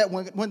folk is that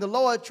when the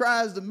Lord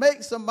tries to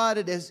make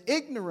somebody that's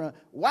ignorant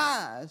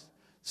wise,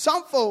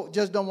 some folk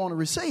just don't want to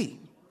receive.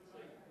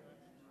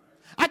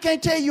 I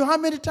can't tell you how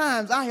many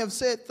times I have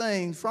said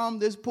things from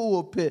this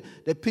pulpit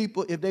that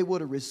people, if they would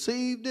have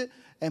received it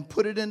and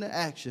put it into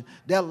action,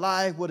 their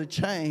life would have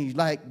changed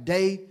like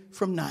day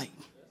from night.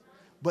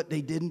 But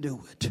they didn't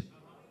do it.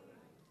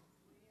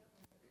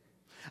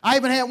 I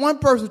even had one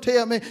person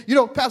tell me, you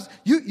know, Pastor,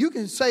 you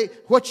can say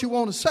what you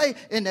want to say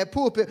in that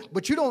pulpit,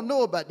 but you don't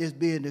know about this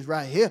business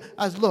right here.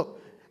 I said,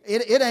 look,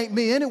 it ain't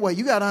me anyway.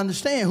 You got to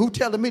understand who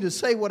telling me to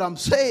say what I'm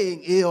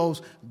saying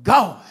is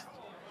God.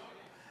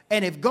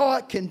 And if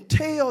God can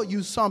tell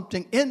you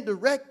something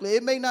indirectly,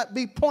 it may not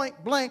be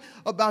point blank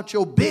about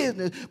your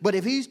business, but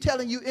if he's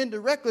telling you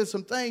indirectly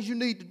some things you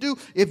need to do,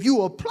 if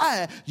you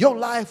apply it, your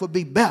life will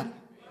be better.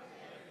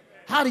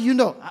 How do you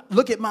know?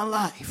 Look at my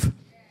life.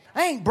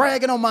 I ain't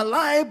bragging on my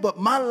life, but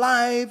my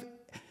life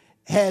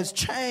has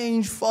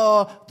changed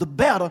for the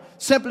better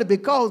simply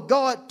because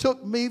God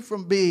took me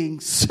from being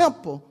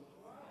simple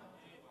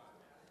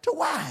to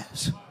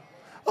wise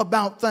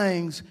about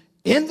things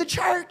in the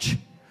church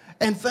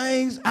and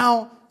things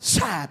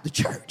outside the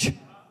church.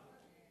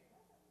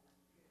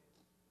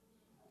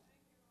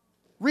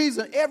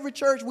 Reason every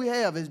church we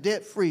have is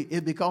debt free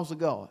is because of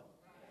God.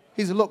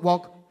 He said, look,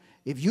 Walker,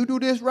 if you do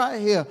this right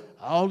here,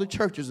 all the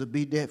churches will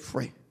be debt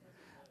free.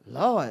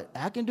 Lord,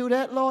 I can do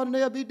that, Lord, and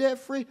they'll be debt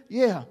free?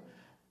 Yeah.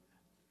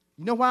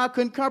 You know why I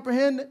couldn't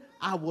comprehend it?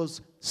 I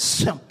was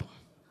simple.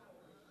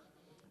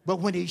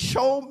 But when he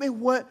showed me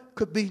what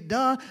could be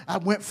done, I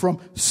went from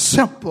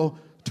simple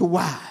to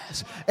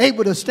wise.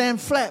 Able to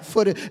stand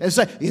flat-footed and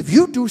say, if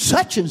you do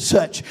such and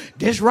such,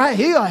 this right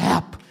here will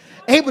happen.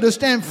 Able to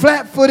stand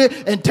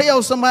flat-footed and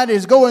tell somebody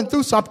that's going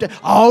through something,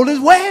 all is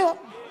well.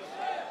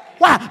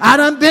 Why? I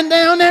done been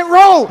down that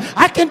road.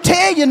 I can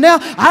tell you now,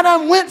 I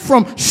done went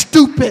from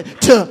stupid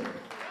to...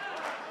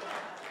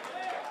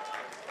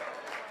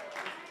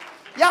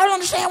 Y'all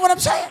understand what I'm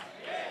saying?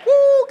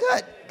 Woo,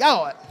 good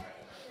God.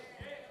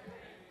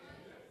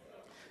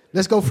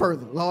 Let's go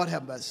further. Lord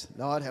have mercy.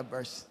 Lord have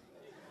mercy.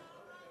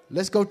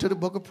 Let's go to the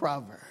book of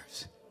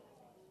Proverbs.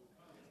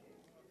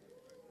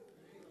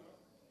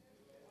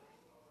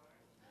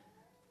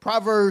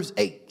 Proverbs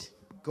 8.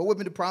 Go with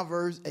me to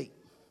Proverbs 8.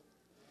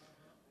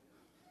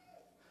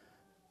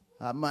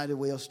 I might as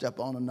well step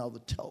on another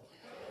toe.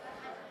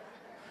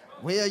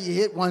 Well, you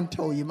hit one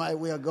toe, you might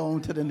well go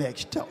on to the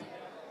next toe.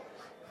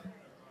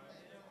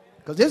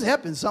 Because this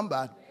helping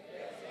somebody.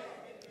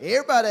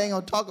 Everybody ain't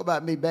going to talk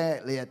about me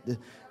badly at the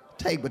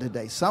table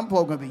today. Some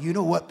folks going to be, you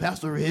know what,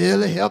 Pastor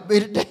really helped me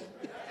today.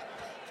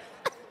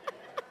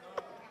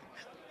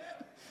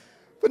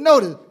 But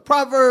notice,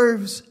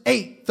 Proverbs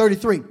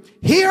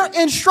 8:33. Hear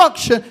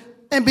instruction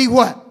and be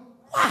what?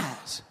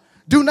 Wise.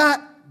 Do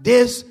not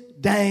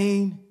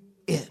disdain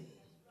it.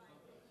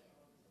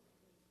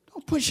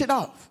 Don't push it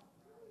off.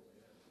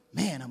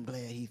 Man, I'm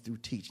glad he through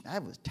teaching. I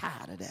was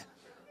tired of that.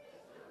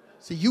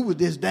 See, you were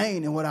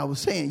disdaining what I was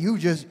saying. You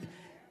just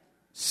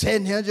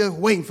sitting here just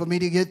waiting for me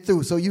to get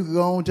through so you could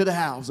go on to the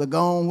house or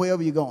go on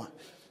wherever you're going.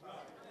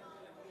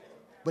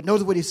 But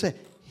notice what he said.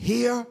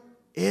 Hear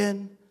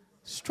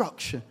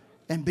instruction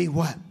and be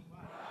what?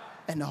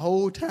 And the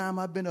whole time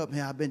I've been up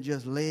here, I've been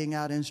just laying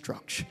out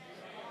instruction.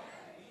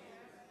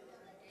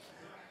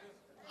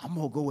 I'm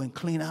going to go and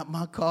clean out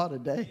my car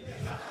today.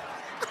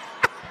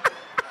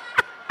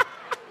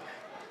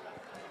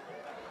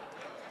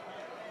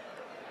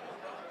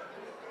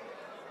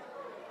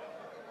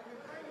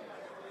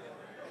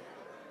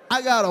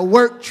 I got a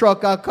work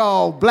truck I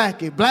call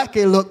Blackie.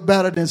 Blackie look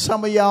better than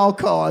some of y'all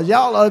cars.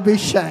 Y'all ought to be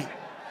ashamed.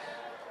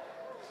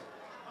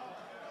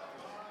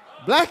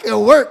 Blackie a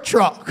work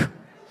truck.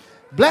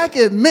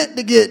 Blackie meant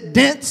to get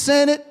dents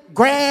in it,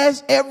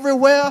 grass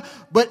everywhere.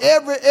 But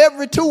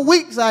every 2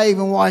 weeks I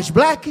even wash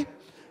Blackie.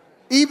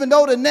 Even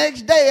though the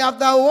next day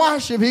after I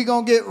wash him, he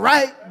going to get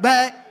right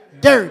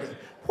back dirty.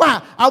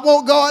 Why? I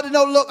want God to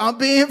know, look, I'm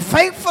being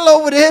faithful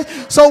over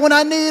this. So when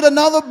I need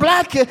another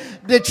Blackie,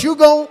 that you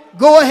going to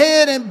go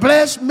ahead and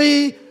bless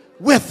me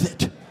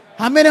with it.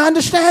 How many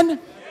understand it?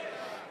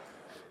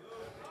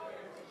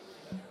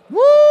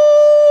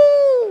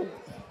 Woo!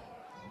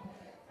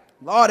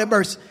 Lord have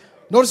mercy.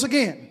 Notice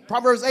again,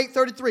 Proverbs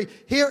 8:33.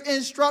 Hear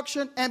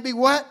instruction and be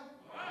what?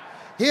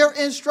 Hear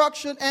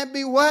instruction and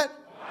be what?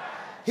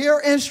 Hear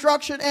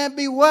instruction and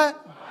be what?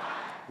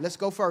 Let's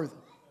go further.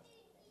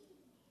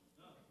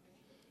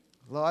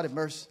 Lord have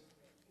mercy.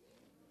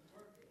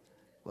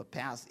 Well,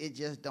 Pastor, it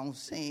just don't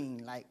seem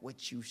like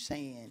what you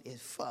saying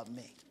is for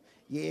me.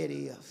 Yeah, it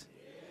is.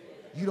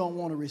 You don't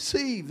want to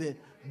receive it,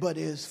 but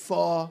it's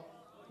for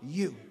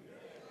you.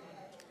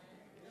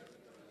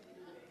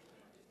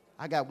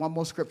 I got one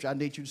more scripture I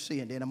need you to see,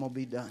 and then I'm going to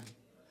be done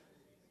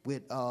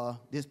with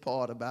this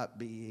part about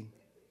being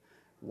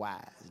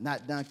wise.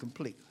 Not done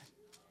completely.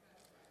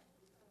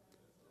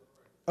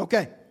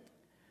 Okay.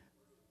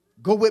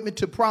 Go with me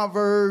to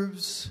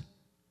Proverbs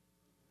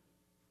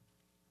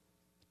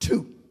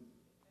 2.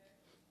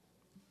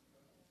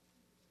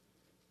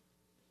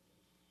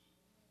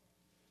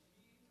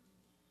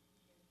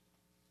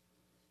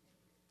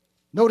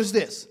 Notice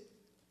this.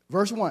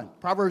 Verse 1.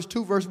 Proverbs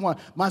 2, verse 1.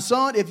 My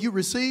son, if you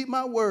receive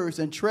my words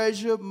and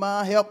treasure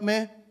my help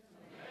me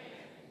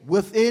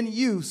within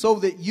you, so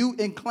that you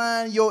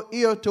incline your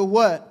ear to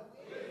what?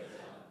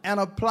 And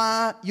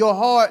apply your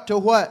heart to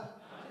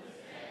what?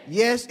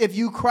 Yes, if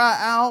you cry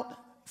out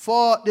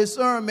for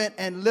discernment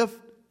and lift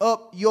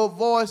up your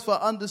voice for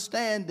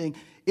understanding,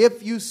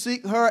 if you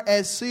seek her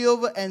as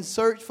silver and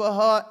search for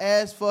her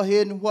as for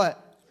hidden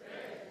what?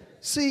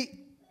 See,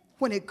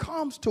 when it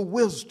comes to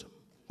wisdom,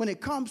 when it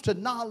comes to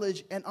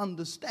knowledge and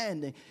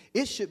understanding,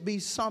 it should be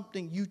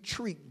something you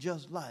treat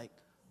just like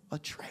a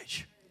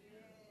treasure.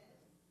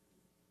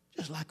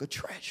 Just like a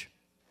treasure.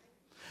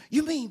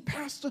 You mean,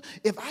 Pastor,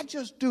 if I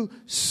just do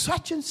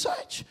such and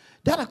such,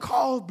 that'll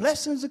cause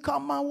blessings to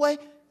come my way?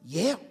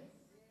 Yeah.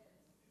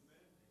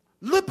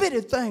 Little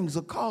bitty things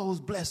will cause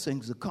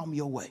blessings to come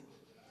your way.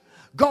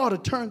 God will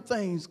turn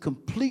things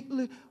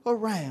completely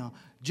around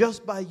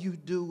just by you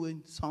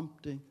doing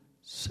something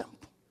simple.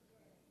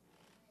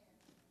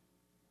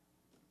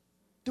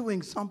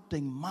 Doing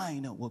something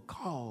minor will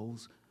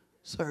cause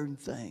certain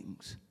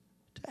things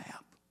to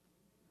happen.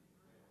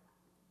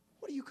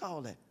 What do you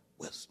call that?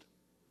 Wisdom.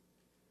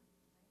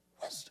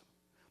 Wisdom.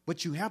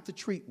 But you have to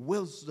treat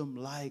wisdom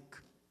like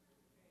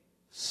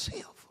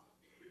silver,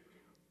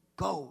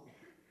 gold,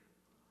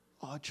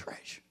 or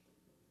treasure.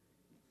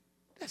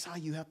 That's how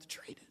you have to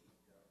treat it.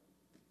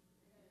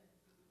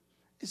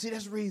 You see,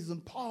 that's the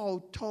reason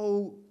Paul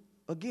told,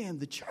 again,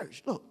 the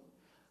church, look,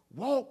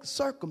 walk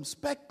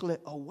circumspectly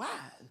or wise,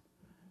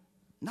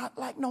 not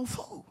like no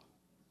fool.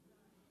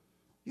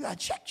 You got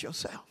to check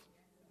yourself.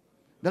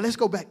 Now let's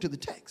go back to the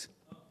text.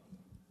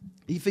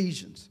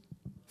 Ephesians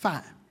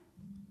 5.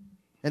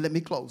 And let me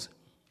close it.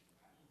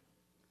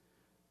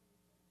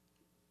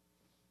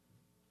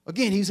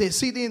 Again, he says,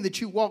 see then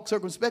that you walk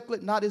circumspectly,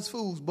 not as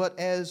fools, but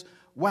as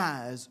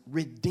wise,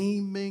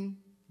 redeeming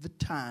the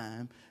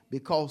time,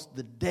 because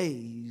the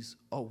days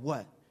are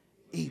what?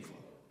 Evil.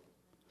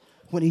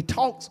 When he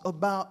talks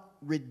about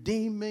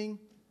redeeming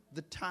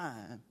the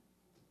time,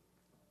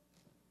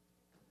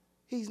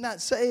 he's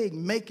not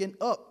saying making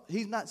up.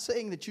 He's not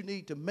saying that you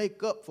need to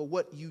make up for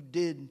what you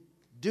didn't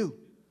do,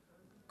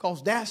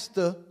 because that's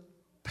the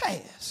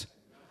past.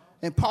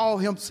 And Paul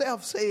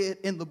himself said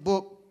in the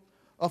book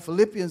of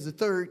Philippians, the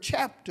 3rd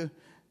chapter,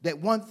 that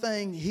one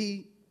thing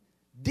he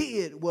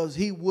did was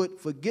he would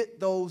forget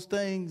those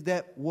things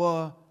that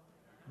were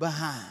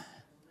behind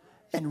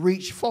and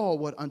reach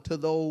forward unto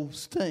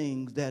those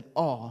things that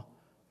are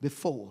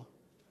before.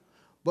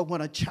 But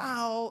when a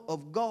child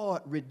of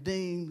God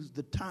redeems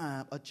the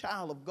time, a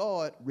child of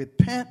God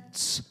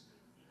repents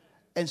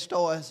and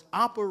starts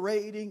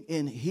operating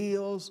in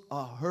his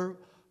or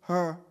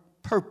her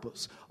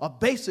purpose, or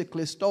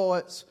basically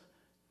starts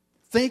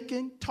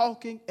thinking,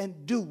 talking,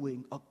 and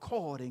doing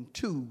according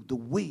to the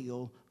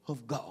will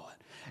of God.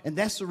 And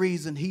that's the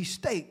reason he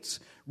states,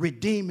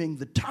 redeeming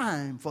the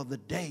time, for the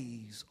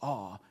days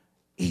are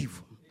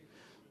evil.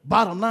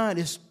 Bottom line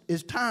is,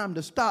 it's time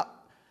to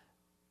stop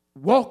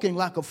walking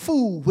like a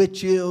fool,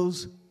 which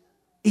is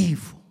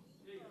evil,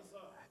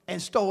 and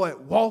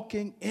start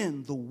walking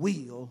in the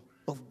will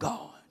of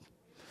God.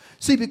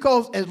 See,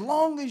 because as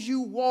long as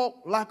you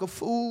walk like a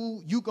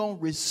fool, you're going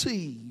to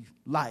receive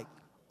like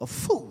a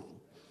fool.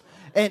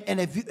 And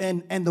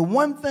the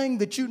one thing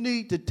that you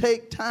need to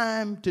take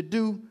time to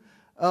do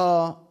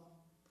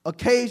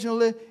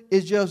occasionally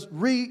is just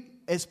read,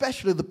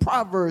 especially the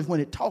Proverbs when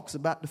it talks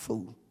about the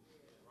fool.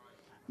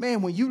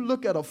 Man, when you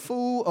look at a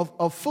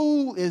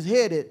fool is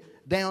headed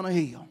down a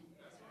hill.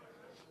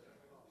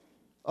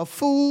 A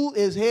fool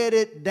is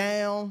headed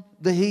down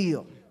the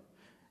hill.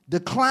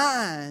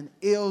 Decline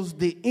is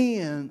the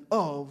end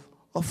of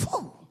a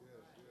fool.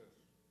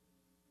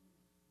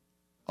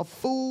 A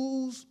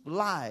fool's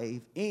life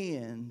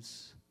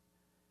ends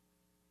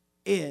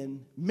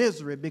in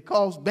misery,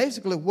 because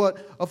basically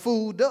what a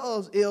fool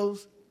does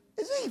is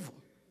evil.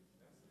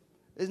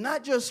 It's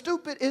not just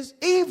stupid, it's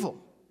evil.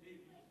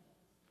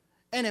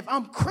 And if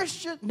I'm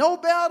Christian, no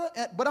better,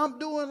 but I'm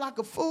doing like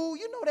a fool,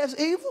 you know that's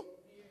evil.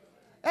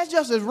 That's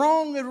just as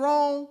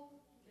wrong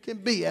can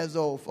be, as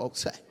old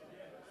folks say.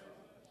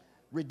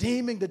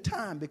 Redeeming the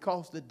time,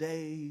 because the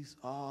days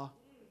are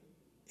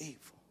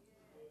evil.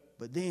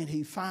 But then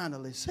he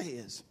finally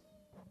says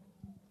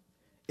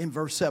in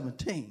verse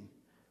 17,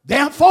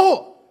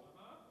 therefore,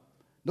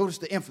 notice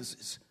the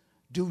emphasis,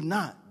 do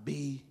not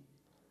be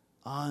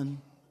unwise.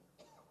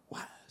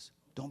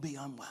 Don't be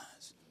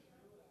unwise.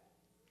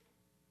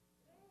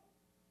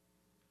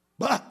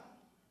 But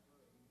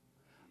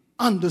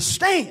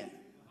understand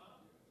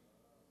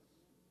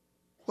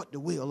what the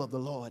will of the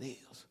Lord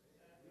is.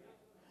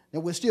 Now,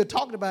 we're still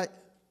talking about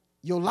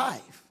your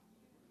life.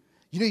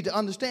 You need to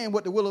understand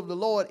what the will of the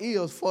Lord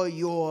is for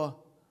your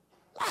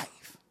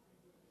life.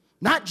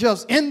 Not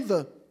just in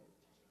the,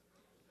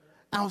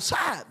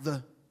 outside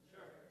the.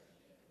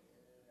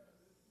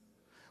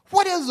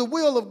 What is the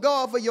will of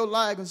God for your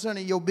life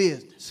concerning your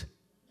business?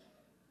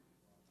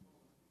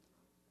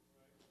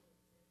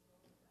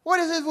 What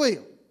is his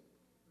will?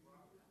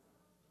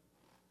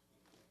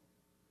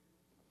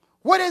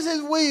 What is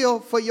his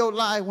will for your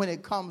life when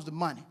it comes to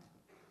money?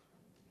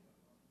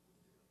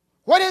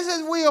 What is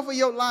his will for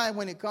your life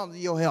when it comes to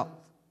your health?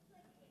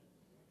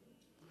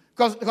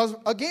 Because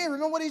again,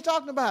 remember what he's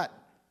talking about.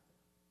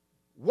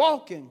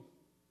 Walking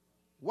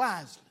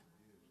wisely.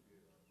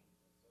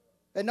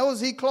 And notice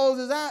he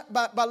closes out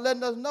by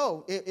letting us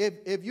know,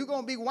 if you're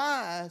going to be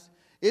wise,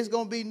 it's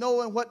going to be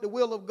knowing what the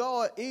will of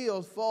God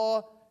is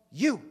for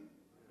you.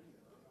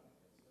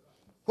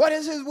 What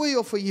is his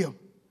will for you?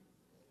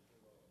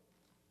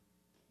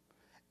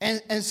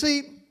 And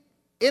see,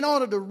 in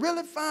order to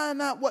really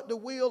find out what the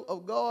will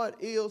of God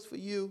is for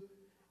you,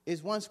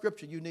 is one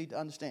scripture you need to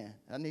understand.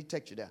 I need to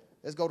take you there.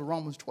 Let's go to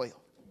Romans 12.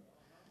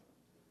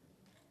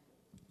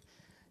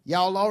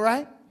 Y'all all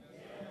right?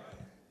 Yeah.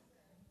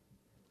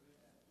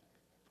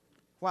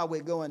 While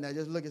we're going there,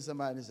 just look at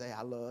somebody and say,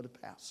 I love the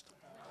pastor.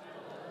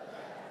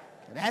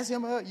 And ask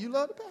him, you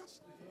love the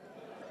pastor?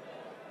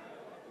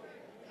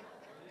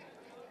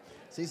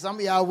 See, some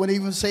of y'all wouldn't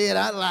even say it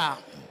out loud.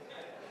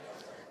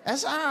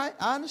 That's all right.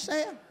 I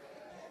understand.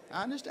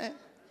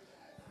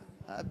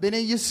 I've been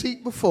in your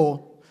seat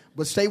before,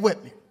 but stay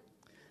with me.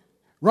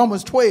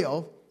 Romans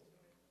 12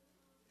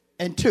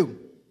 and 2.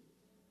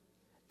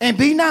 And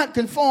be not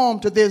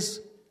conformed to this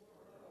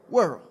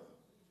world.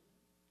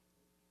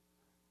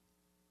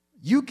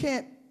 You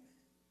can't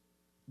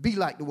be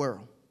like the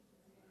world.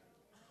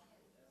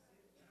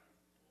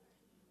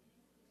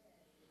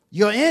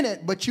 You're in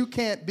it, but you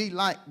can't be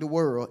like the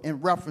world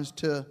in reference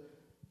to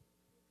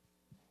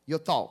your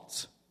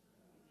thoughts,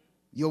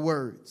 your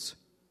words,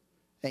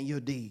 and your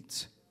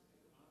deeds.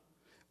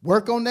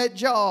 Work on that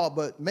job,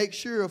 but make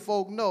sure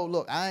folk know,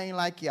 look, I ain't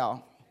like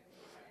y'all.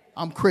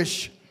 I'm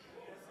Christian.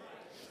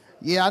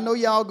 Yeah, I know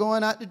y'all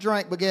going out to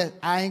drink, but guess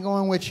I ain't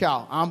going with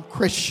y'all. I'm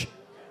Christian.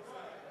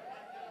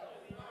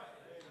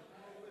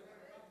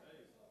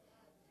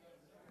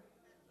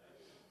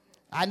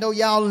 I know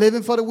y'all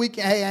living for the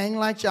weekend. Hey, I ain't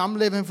like y'all. I'm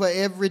living for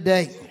every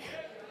day.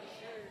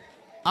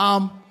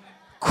 I'm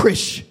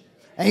Christian.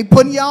 I ain't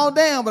putting y'all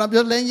down, but I'm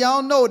just letting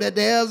y'all know that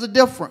there's a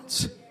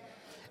difference.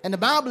 And the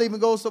Bible even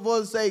goes so far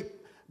as to say,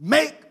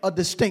 make a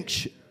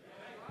distinction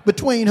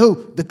between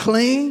who? The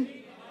clean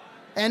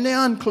and the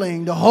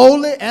unclean, the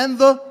holy and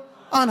the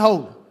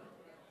unholy.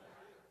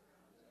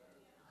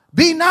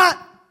 Be not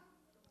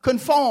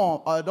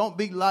conformed, or don't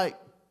be like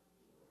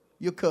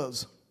your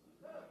cousin.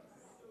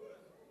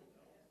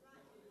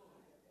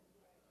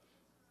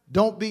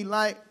 Don't be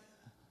like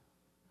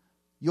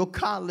your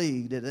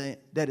colleague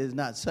that is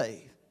not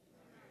saved.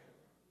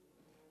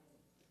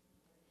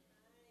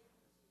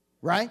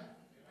 Right?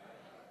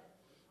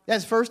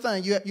 That's the first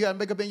thing you got to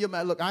make up in your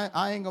mind. Look,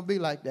 I ain't going to be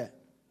like that.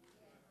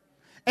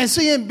 And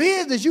see, in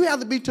business, you have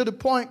to be to the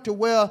point to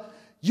where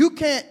you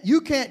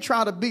can't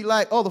try to be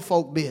like other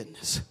folk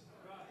business.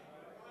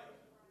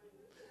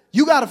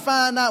 You got to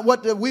find out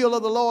what the will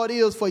of the Lord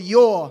is for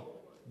your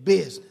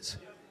business.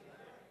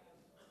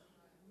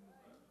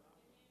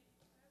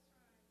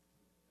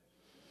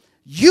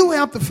 You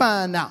have to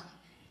find out.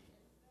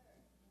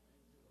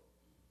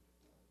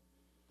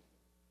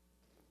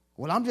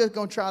 Well, I'm just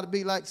going to try to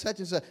be like such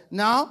and such.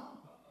 No.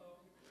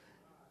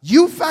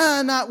 You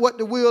find out what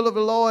the will of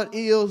the Lord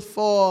is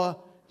for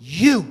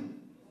you.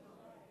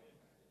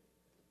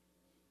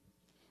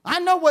 I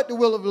know what the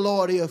will of the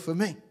Lord is for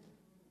me.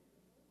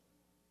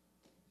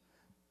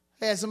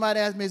 I had somebody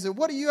ask me, said,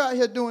 what are you out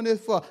here doing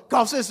this for?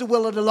 Because it's the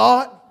will of the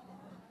Lord.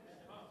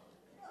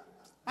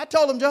 I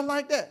told them just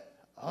like that.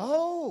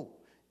 Oh.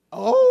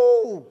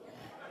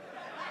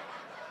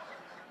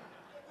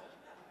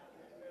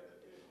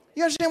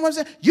 You understand what I'm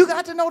saying? You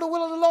got to know the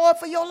will of the Lord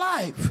for your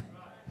life.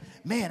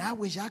 Man, I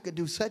wish I could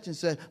do such and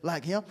such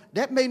like him.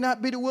 That may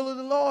not be the will of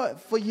the Lord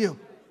for you.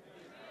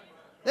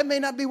 That may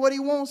not be what he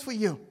wants for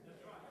you.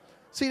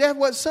 See, that's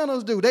what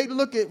sinners do. They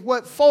look at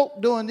what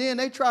folk do and then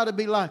they try to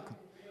be like them.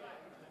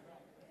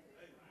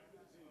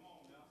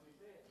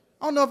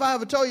 I don't know if I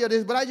ever told you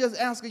this, but I just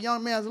asked a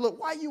young man, I said, look,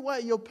 why you wear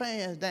your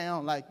pants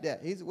down like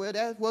that? He said, well,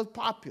 that's what's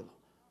popular.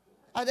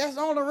 That's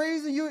the only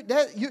reason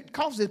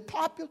because it's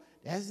popular?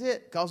 That's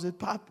it, because it's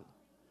popular.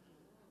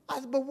 I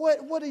said, but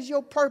what is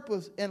your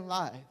purpose in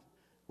life?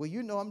 Well,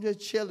 you know, I'm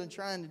just chilling,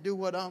 trying to do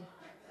what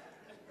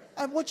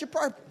what's your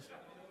purpose?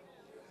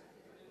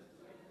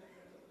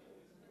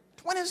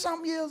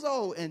 20-something years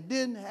old and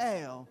didn't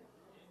have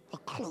a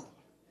clue.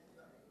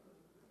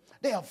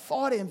 There are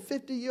 40 and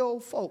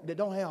 50-year-old folk that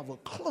don't have a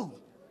clue.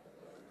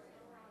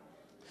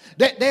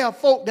 There are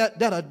folk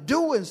that are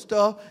doing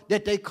stuff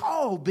that they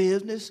call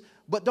business,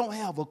 but don't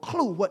have a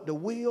clue what the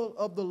will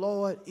of the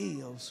Lord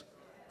is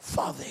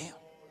for them.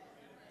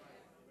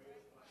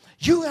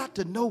 You have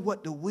to know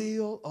what the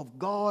will of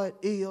God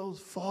is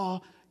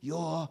for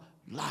your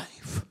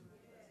life.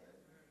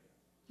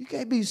 You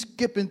can't be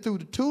skipping through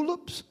the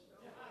tulips.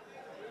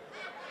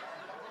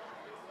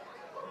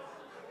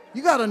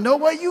 You got to know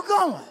where you're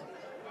going.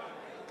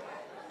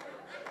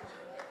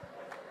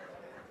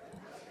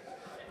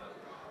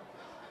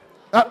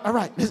 All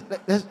right,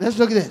 let's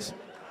look at this.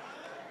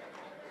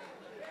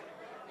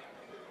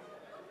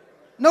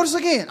 Notice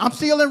again, I'm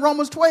still in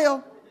Romans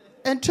 12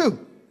 and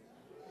 2.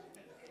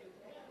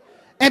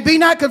 And be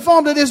not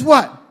conformed to this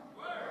what?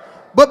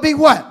 But be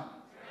what?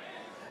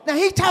 Now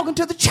he's talking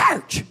to the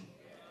church.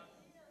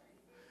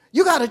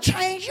 You got to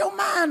change your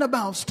mind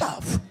about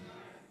stuff.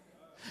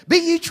 Be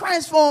ye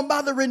transformed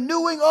by the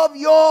renewing of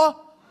your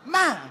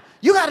mind.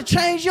 You got to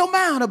change your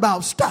mind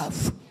about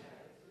stuff.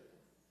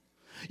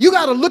 You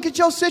got to look at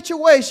your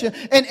situation.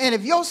 And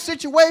if your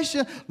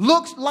situation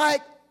looks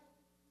like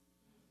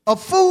a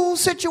fool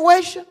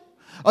situation,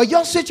 or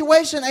your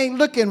situation ain't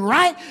looking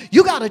right,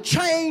 you got to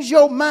change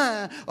your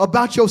mind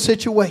about your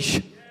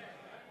situation.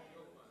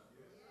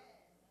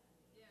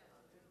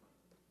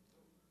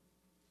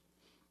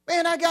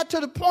 Man, I got to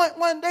the point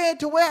one day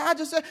to where I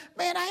just said,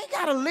 man, I ain't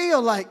got to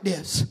live like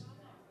this.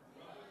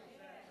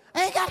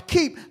 I ain't got to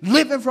keep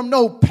living from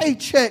no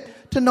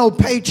paycheck to no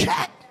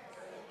paycheck.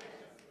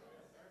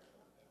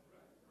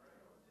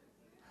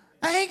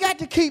 I ain't got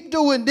to keep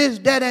doing this,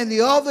 that, and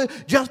the other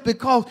just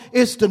because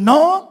it's the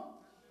norm.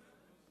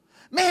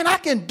 Man, I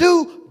can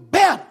do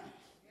better.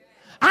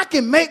 I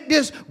can make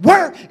this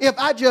work if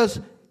I just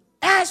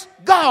ask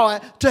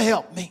God to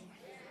help me.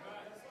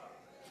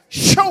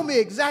 Show me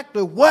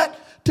exactly what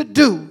to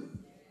do.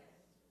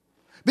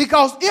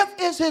 Because if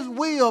it's his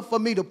will for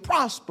me to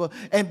prosper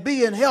and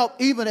be in health,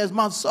 even as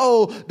my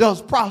soul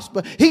does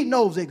prosper, he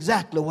knows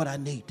exactly what I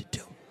need to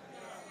do.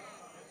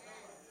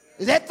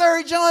 Is that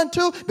 3 John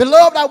 2?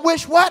 Beloved, I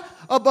wish what?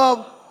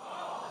 Above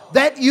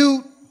that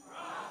you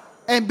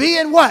and be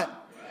in what?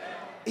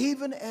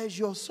 Even as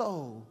your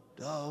soul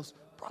does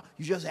prosper.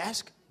 You just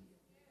ask.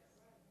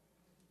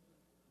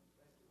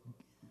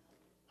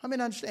 How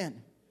many understand?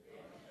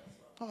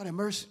 Oh, that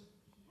mercy.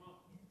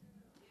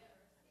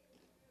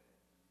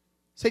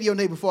 Say to your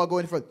neighbor before I go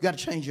any further, you got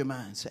to change your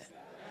mindset.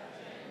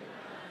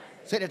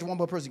 Say that to one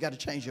more person, you got to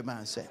change your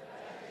mindset.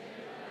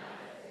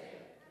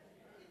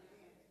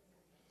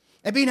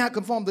 And be not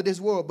conformed to this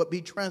world, but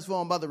be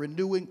transformed by the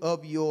renewing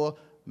of your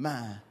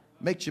mind.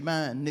 Makes your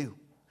mind new.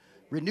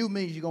 Renew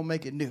means you're going to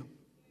make it new.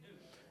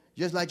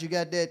 Just like you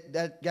got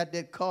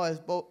that car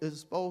is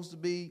supposed to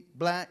be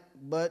black,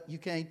 but you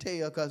can't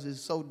tell because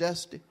it's so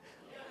dusty.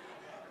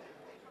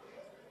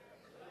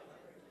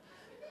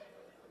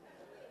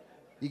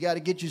 You got to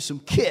get you some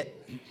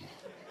kit.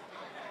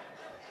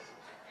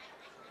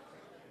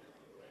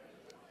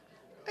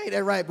 Ain't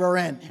that right, bro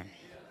Randy?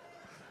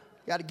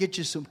 Got to get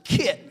you some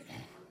kit.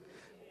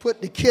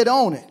 Put the kit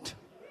on it.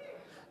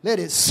 Let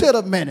it sit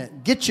a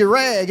minute. Get your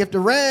rag. If the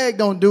rag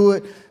don't do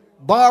it,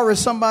 borrow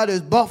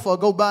somebody's buffer,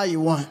 go buy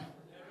you one.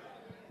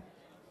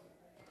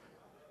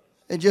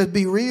 And just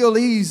be real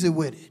easy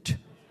with it.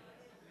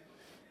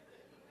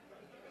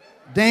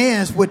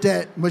 Dance with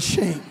that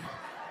machine.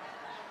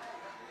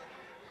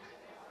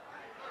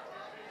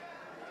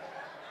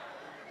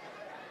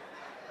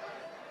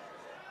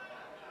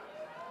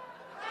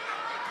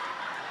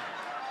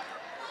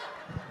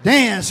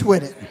 Dance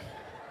with it.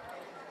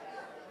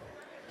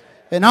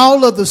 And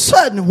all of a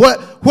sudden,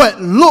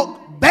 what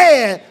looked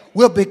bad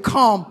will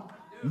become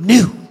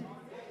new.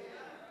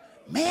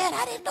 Man,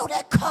 I didn't know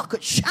that car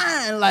could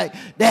shine like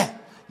that.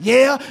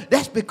 Yeah,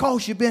 that's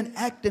because you've been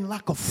acting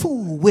like a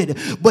fool with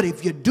it. But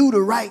if you do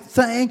the right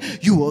thing,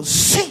 you will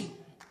see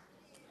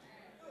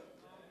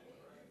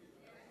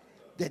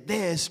that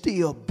there's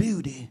still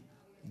beauty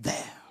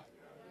there.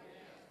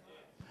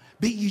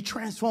 Be ye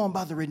transformed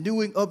by the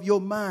renewing of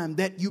your mind,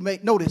 that you may,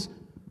 notice,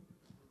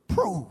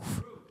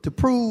 prove. To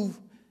prove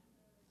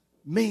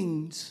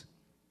means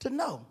to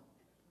know,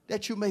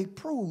 that you may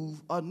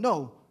prove or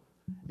know.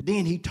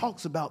 Then he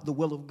talks about the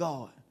will of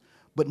God.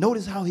 But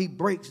notice how he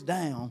breaks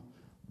down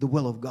the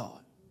will of God.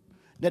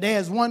 Now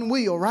there's one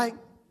will, right?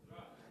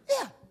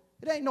 Yeah.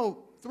 It ain't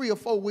no 3 or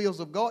 4 wills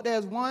of God.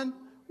 There's one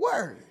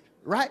word,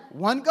 right?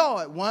 One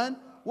God, one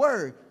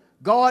word.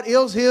 God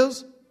is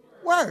his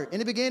word. In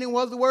the beginning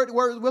was the word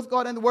was with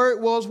God, and the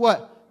word was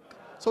what?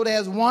 So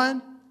there's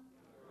one.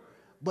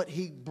 But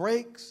he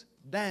breaks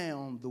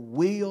down the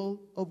will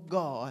of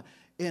God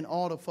in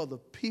order for the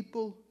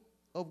people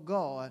of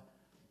God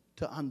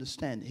to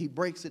understand it. He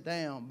breaks it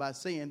down by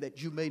saying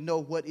that you may know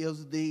what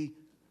is the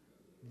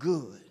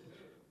good,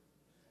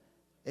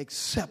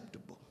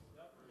 acceptable,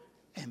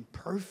 and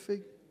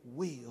perfect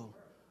will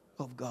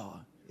of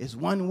God. It's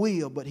one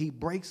will, but he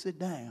breaks it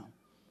down.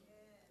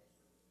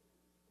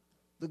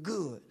 The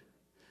good.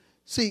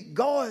 See,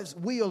 God's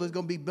will is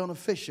going to be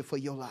beneficial for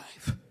your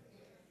life.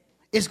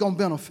 It's going to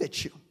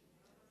benefit you.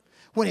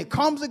 When it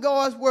comes to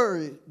God's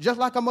word, just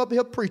like I'm up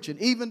here preaching,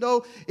 even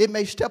though it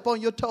may step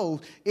on your toes,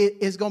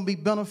 it's going to be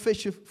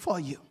beneficial for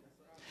you.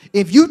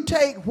 If you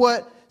take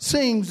what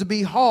seems to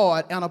be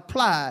hard and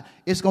apply,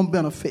 it's going to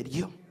benefit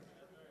you.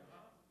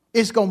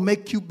 It's going to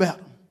make you better.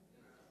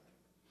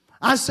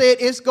 I said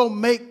it's going to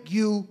make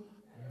you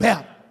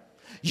better.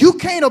 You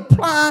can't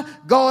apply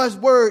God's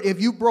word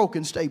if you broke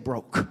and stay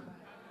broke.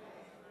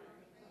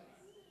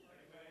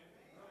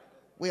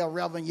 Well,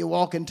 Reverend, you're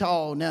walking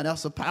tall now.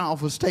 That's a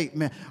powerful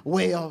statement.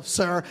 Well,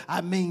 sir,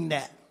 I mean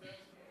that.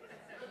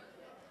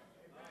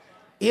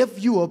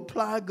 If you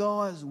apply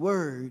God's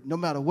word, no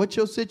matter what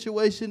your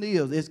situation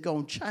is, it's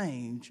going to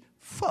change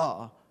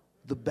for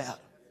the better.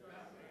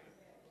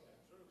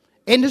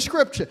 In the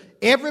scripture,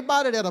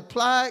 everybody that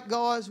applied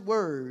God's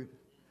word,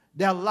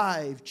 their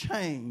life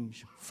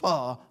changed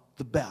for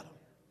the better.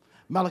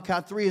 Malachi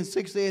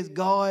 3:6 says,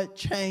 God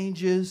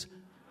changes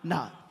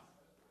not.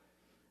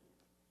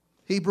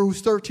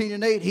 Hebrews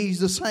 13:8, he's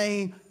the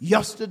same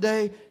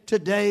yesterday,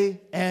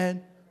 today,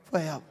 and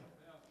forever.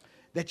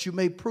 That you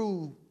may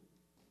prove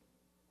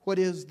what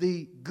is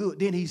the good.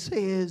 Then he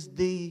says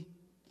the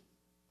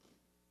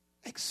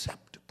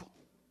acceptable.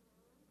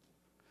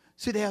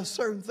 See, there are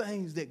certain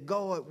things that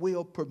God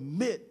will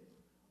permit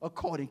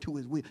according to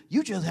his will.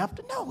 You just have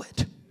to know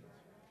it.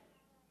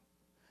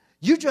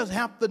 You just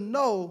have to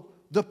know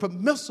the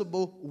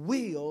permissible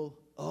will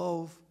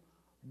of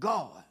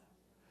God.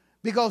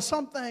 Because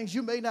some things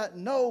you may not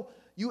know,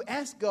 you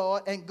ask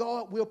God and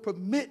God will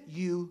permit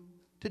you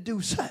to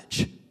do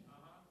such.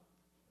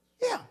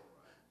 Yeah.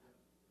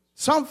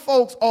 Some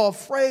folks are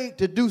afraid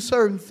to do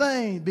certain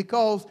things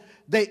because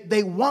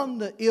they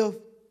wonder if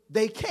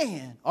they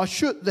can or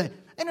should they.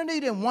 Ain't no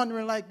need in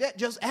wondering like that.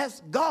 Just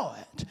ask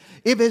God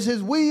if it's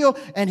his will,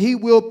 and he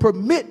will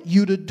permit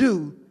you to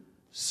do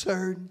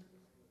certain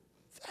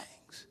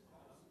things.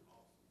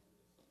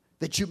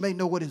 That you may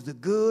know what is the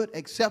good,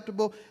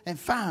 acceptable, and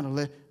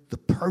finally, the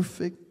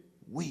perfect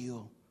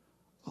will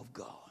of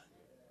God.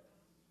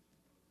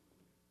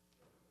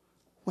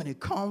 When it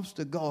comes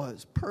to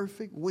God's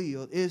perfect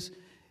will,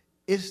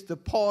 it's the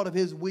part of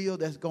his will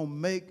that's going to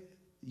make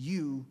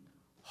you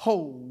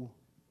whole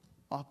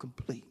or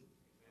complete.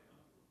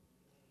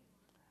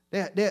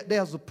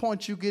 There's a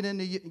point you get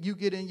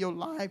in your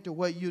life to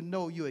where you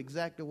know you're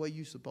exactly where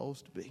you're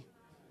supposed to be.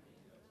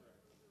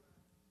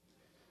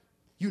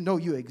 You know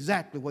you're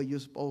exactly where you're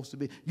supposed to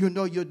be. You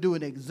know you're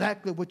doing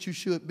exactly what you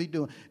should be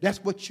doing.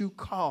 That's what you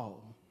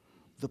call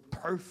the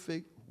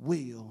perfect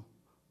will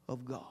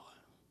of God.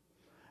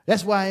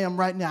 That's where I am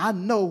right now. I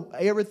know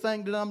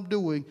everything that I'm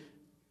doing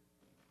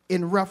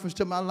in reference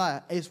to my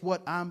life is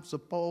what I'm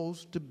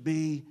supposed to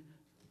be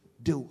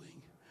doing.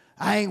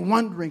 I ain't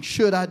wondering,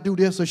 should I do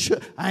this or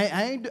should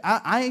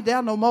I ain't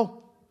there no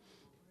more.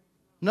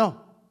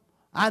 No.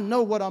 I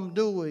know what I'm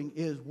doing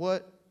is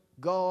what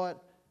God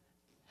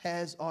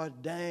has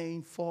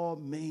ordained for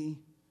me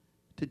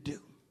to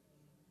do.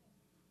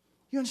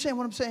 You understand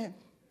what I'm saying?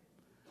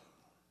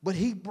 But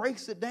he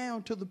breaks it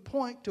down to the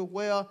point to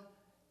where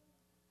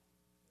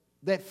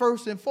that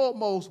first and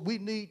foremost, we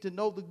need to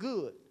know the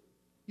good.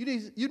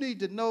 You need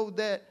to know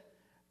that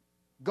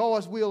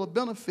God's will will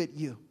benefit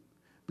you.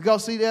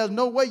 Because, see, there's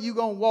no way you're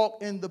going to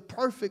walk in the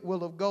perfect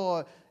will of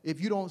God if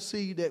you don't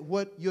see that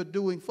what you're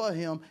doing for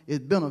him is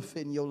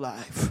benefiting your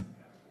life.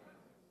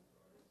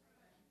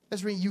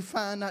 That's when you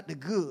find out the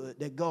good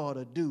that God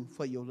will do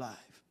for your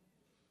life.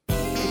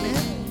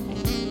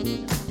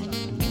 Amen.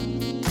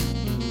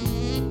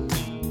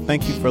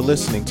 Thank you for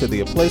listening to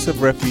the A Place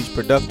of Refuge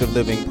Productive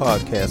Living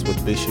podcast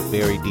with Bishop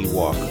Barry D.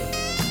 Walker.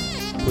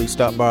 Please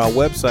stop by our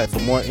website for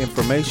more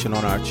information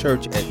on our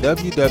church at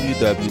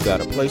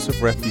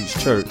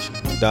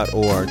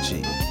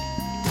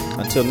www.aplaceofrefugechurch.org.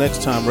 Until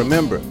next time,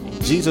 remember,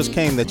 Jesus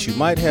came that you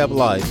might have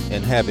life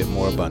and have it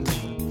more abundantly.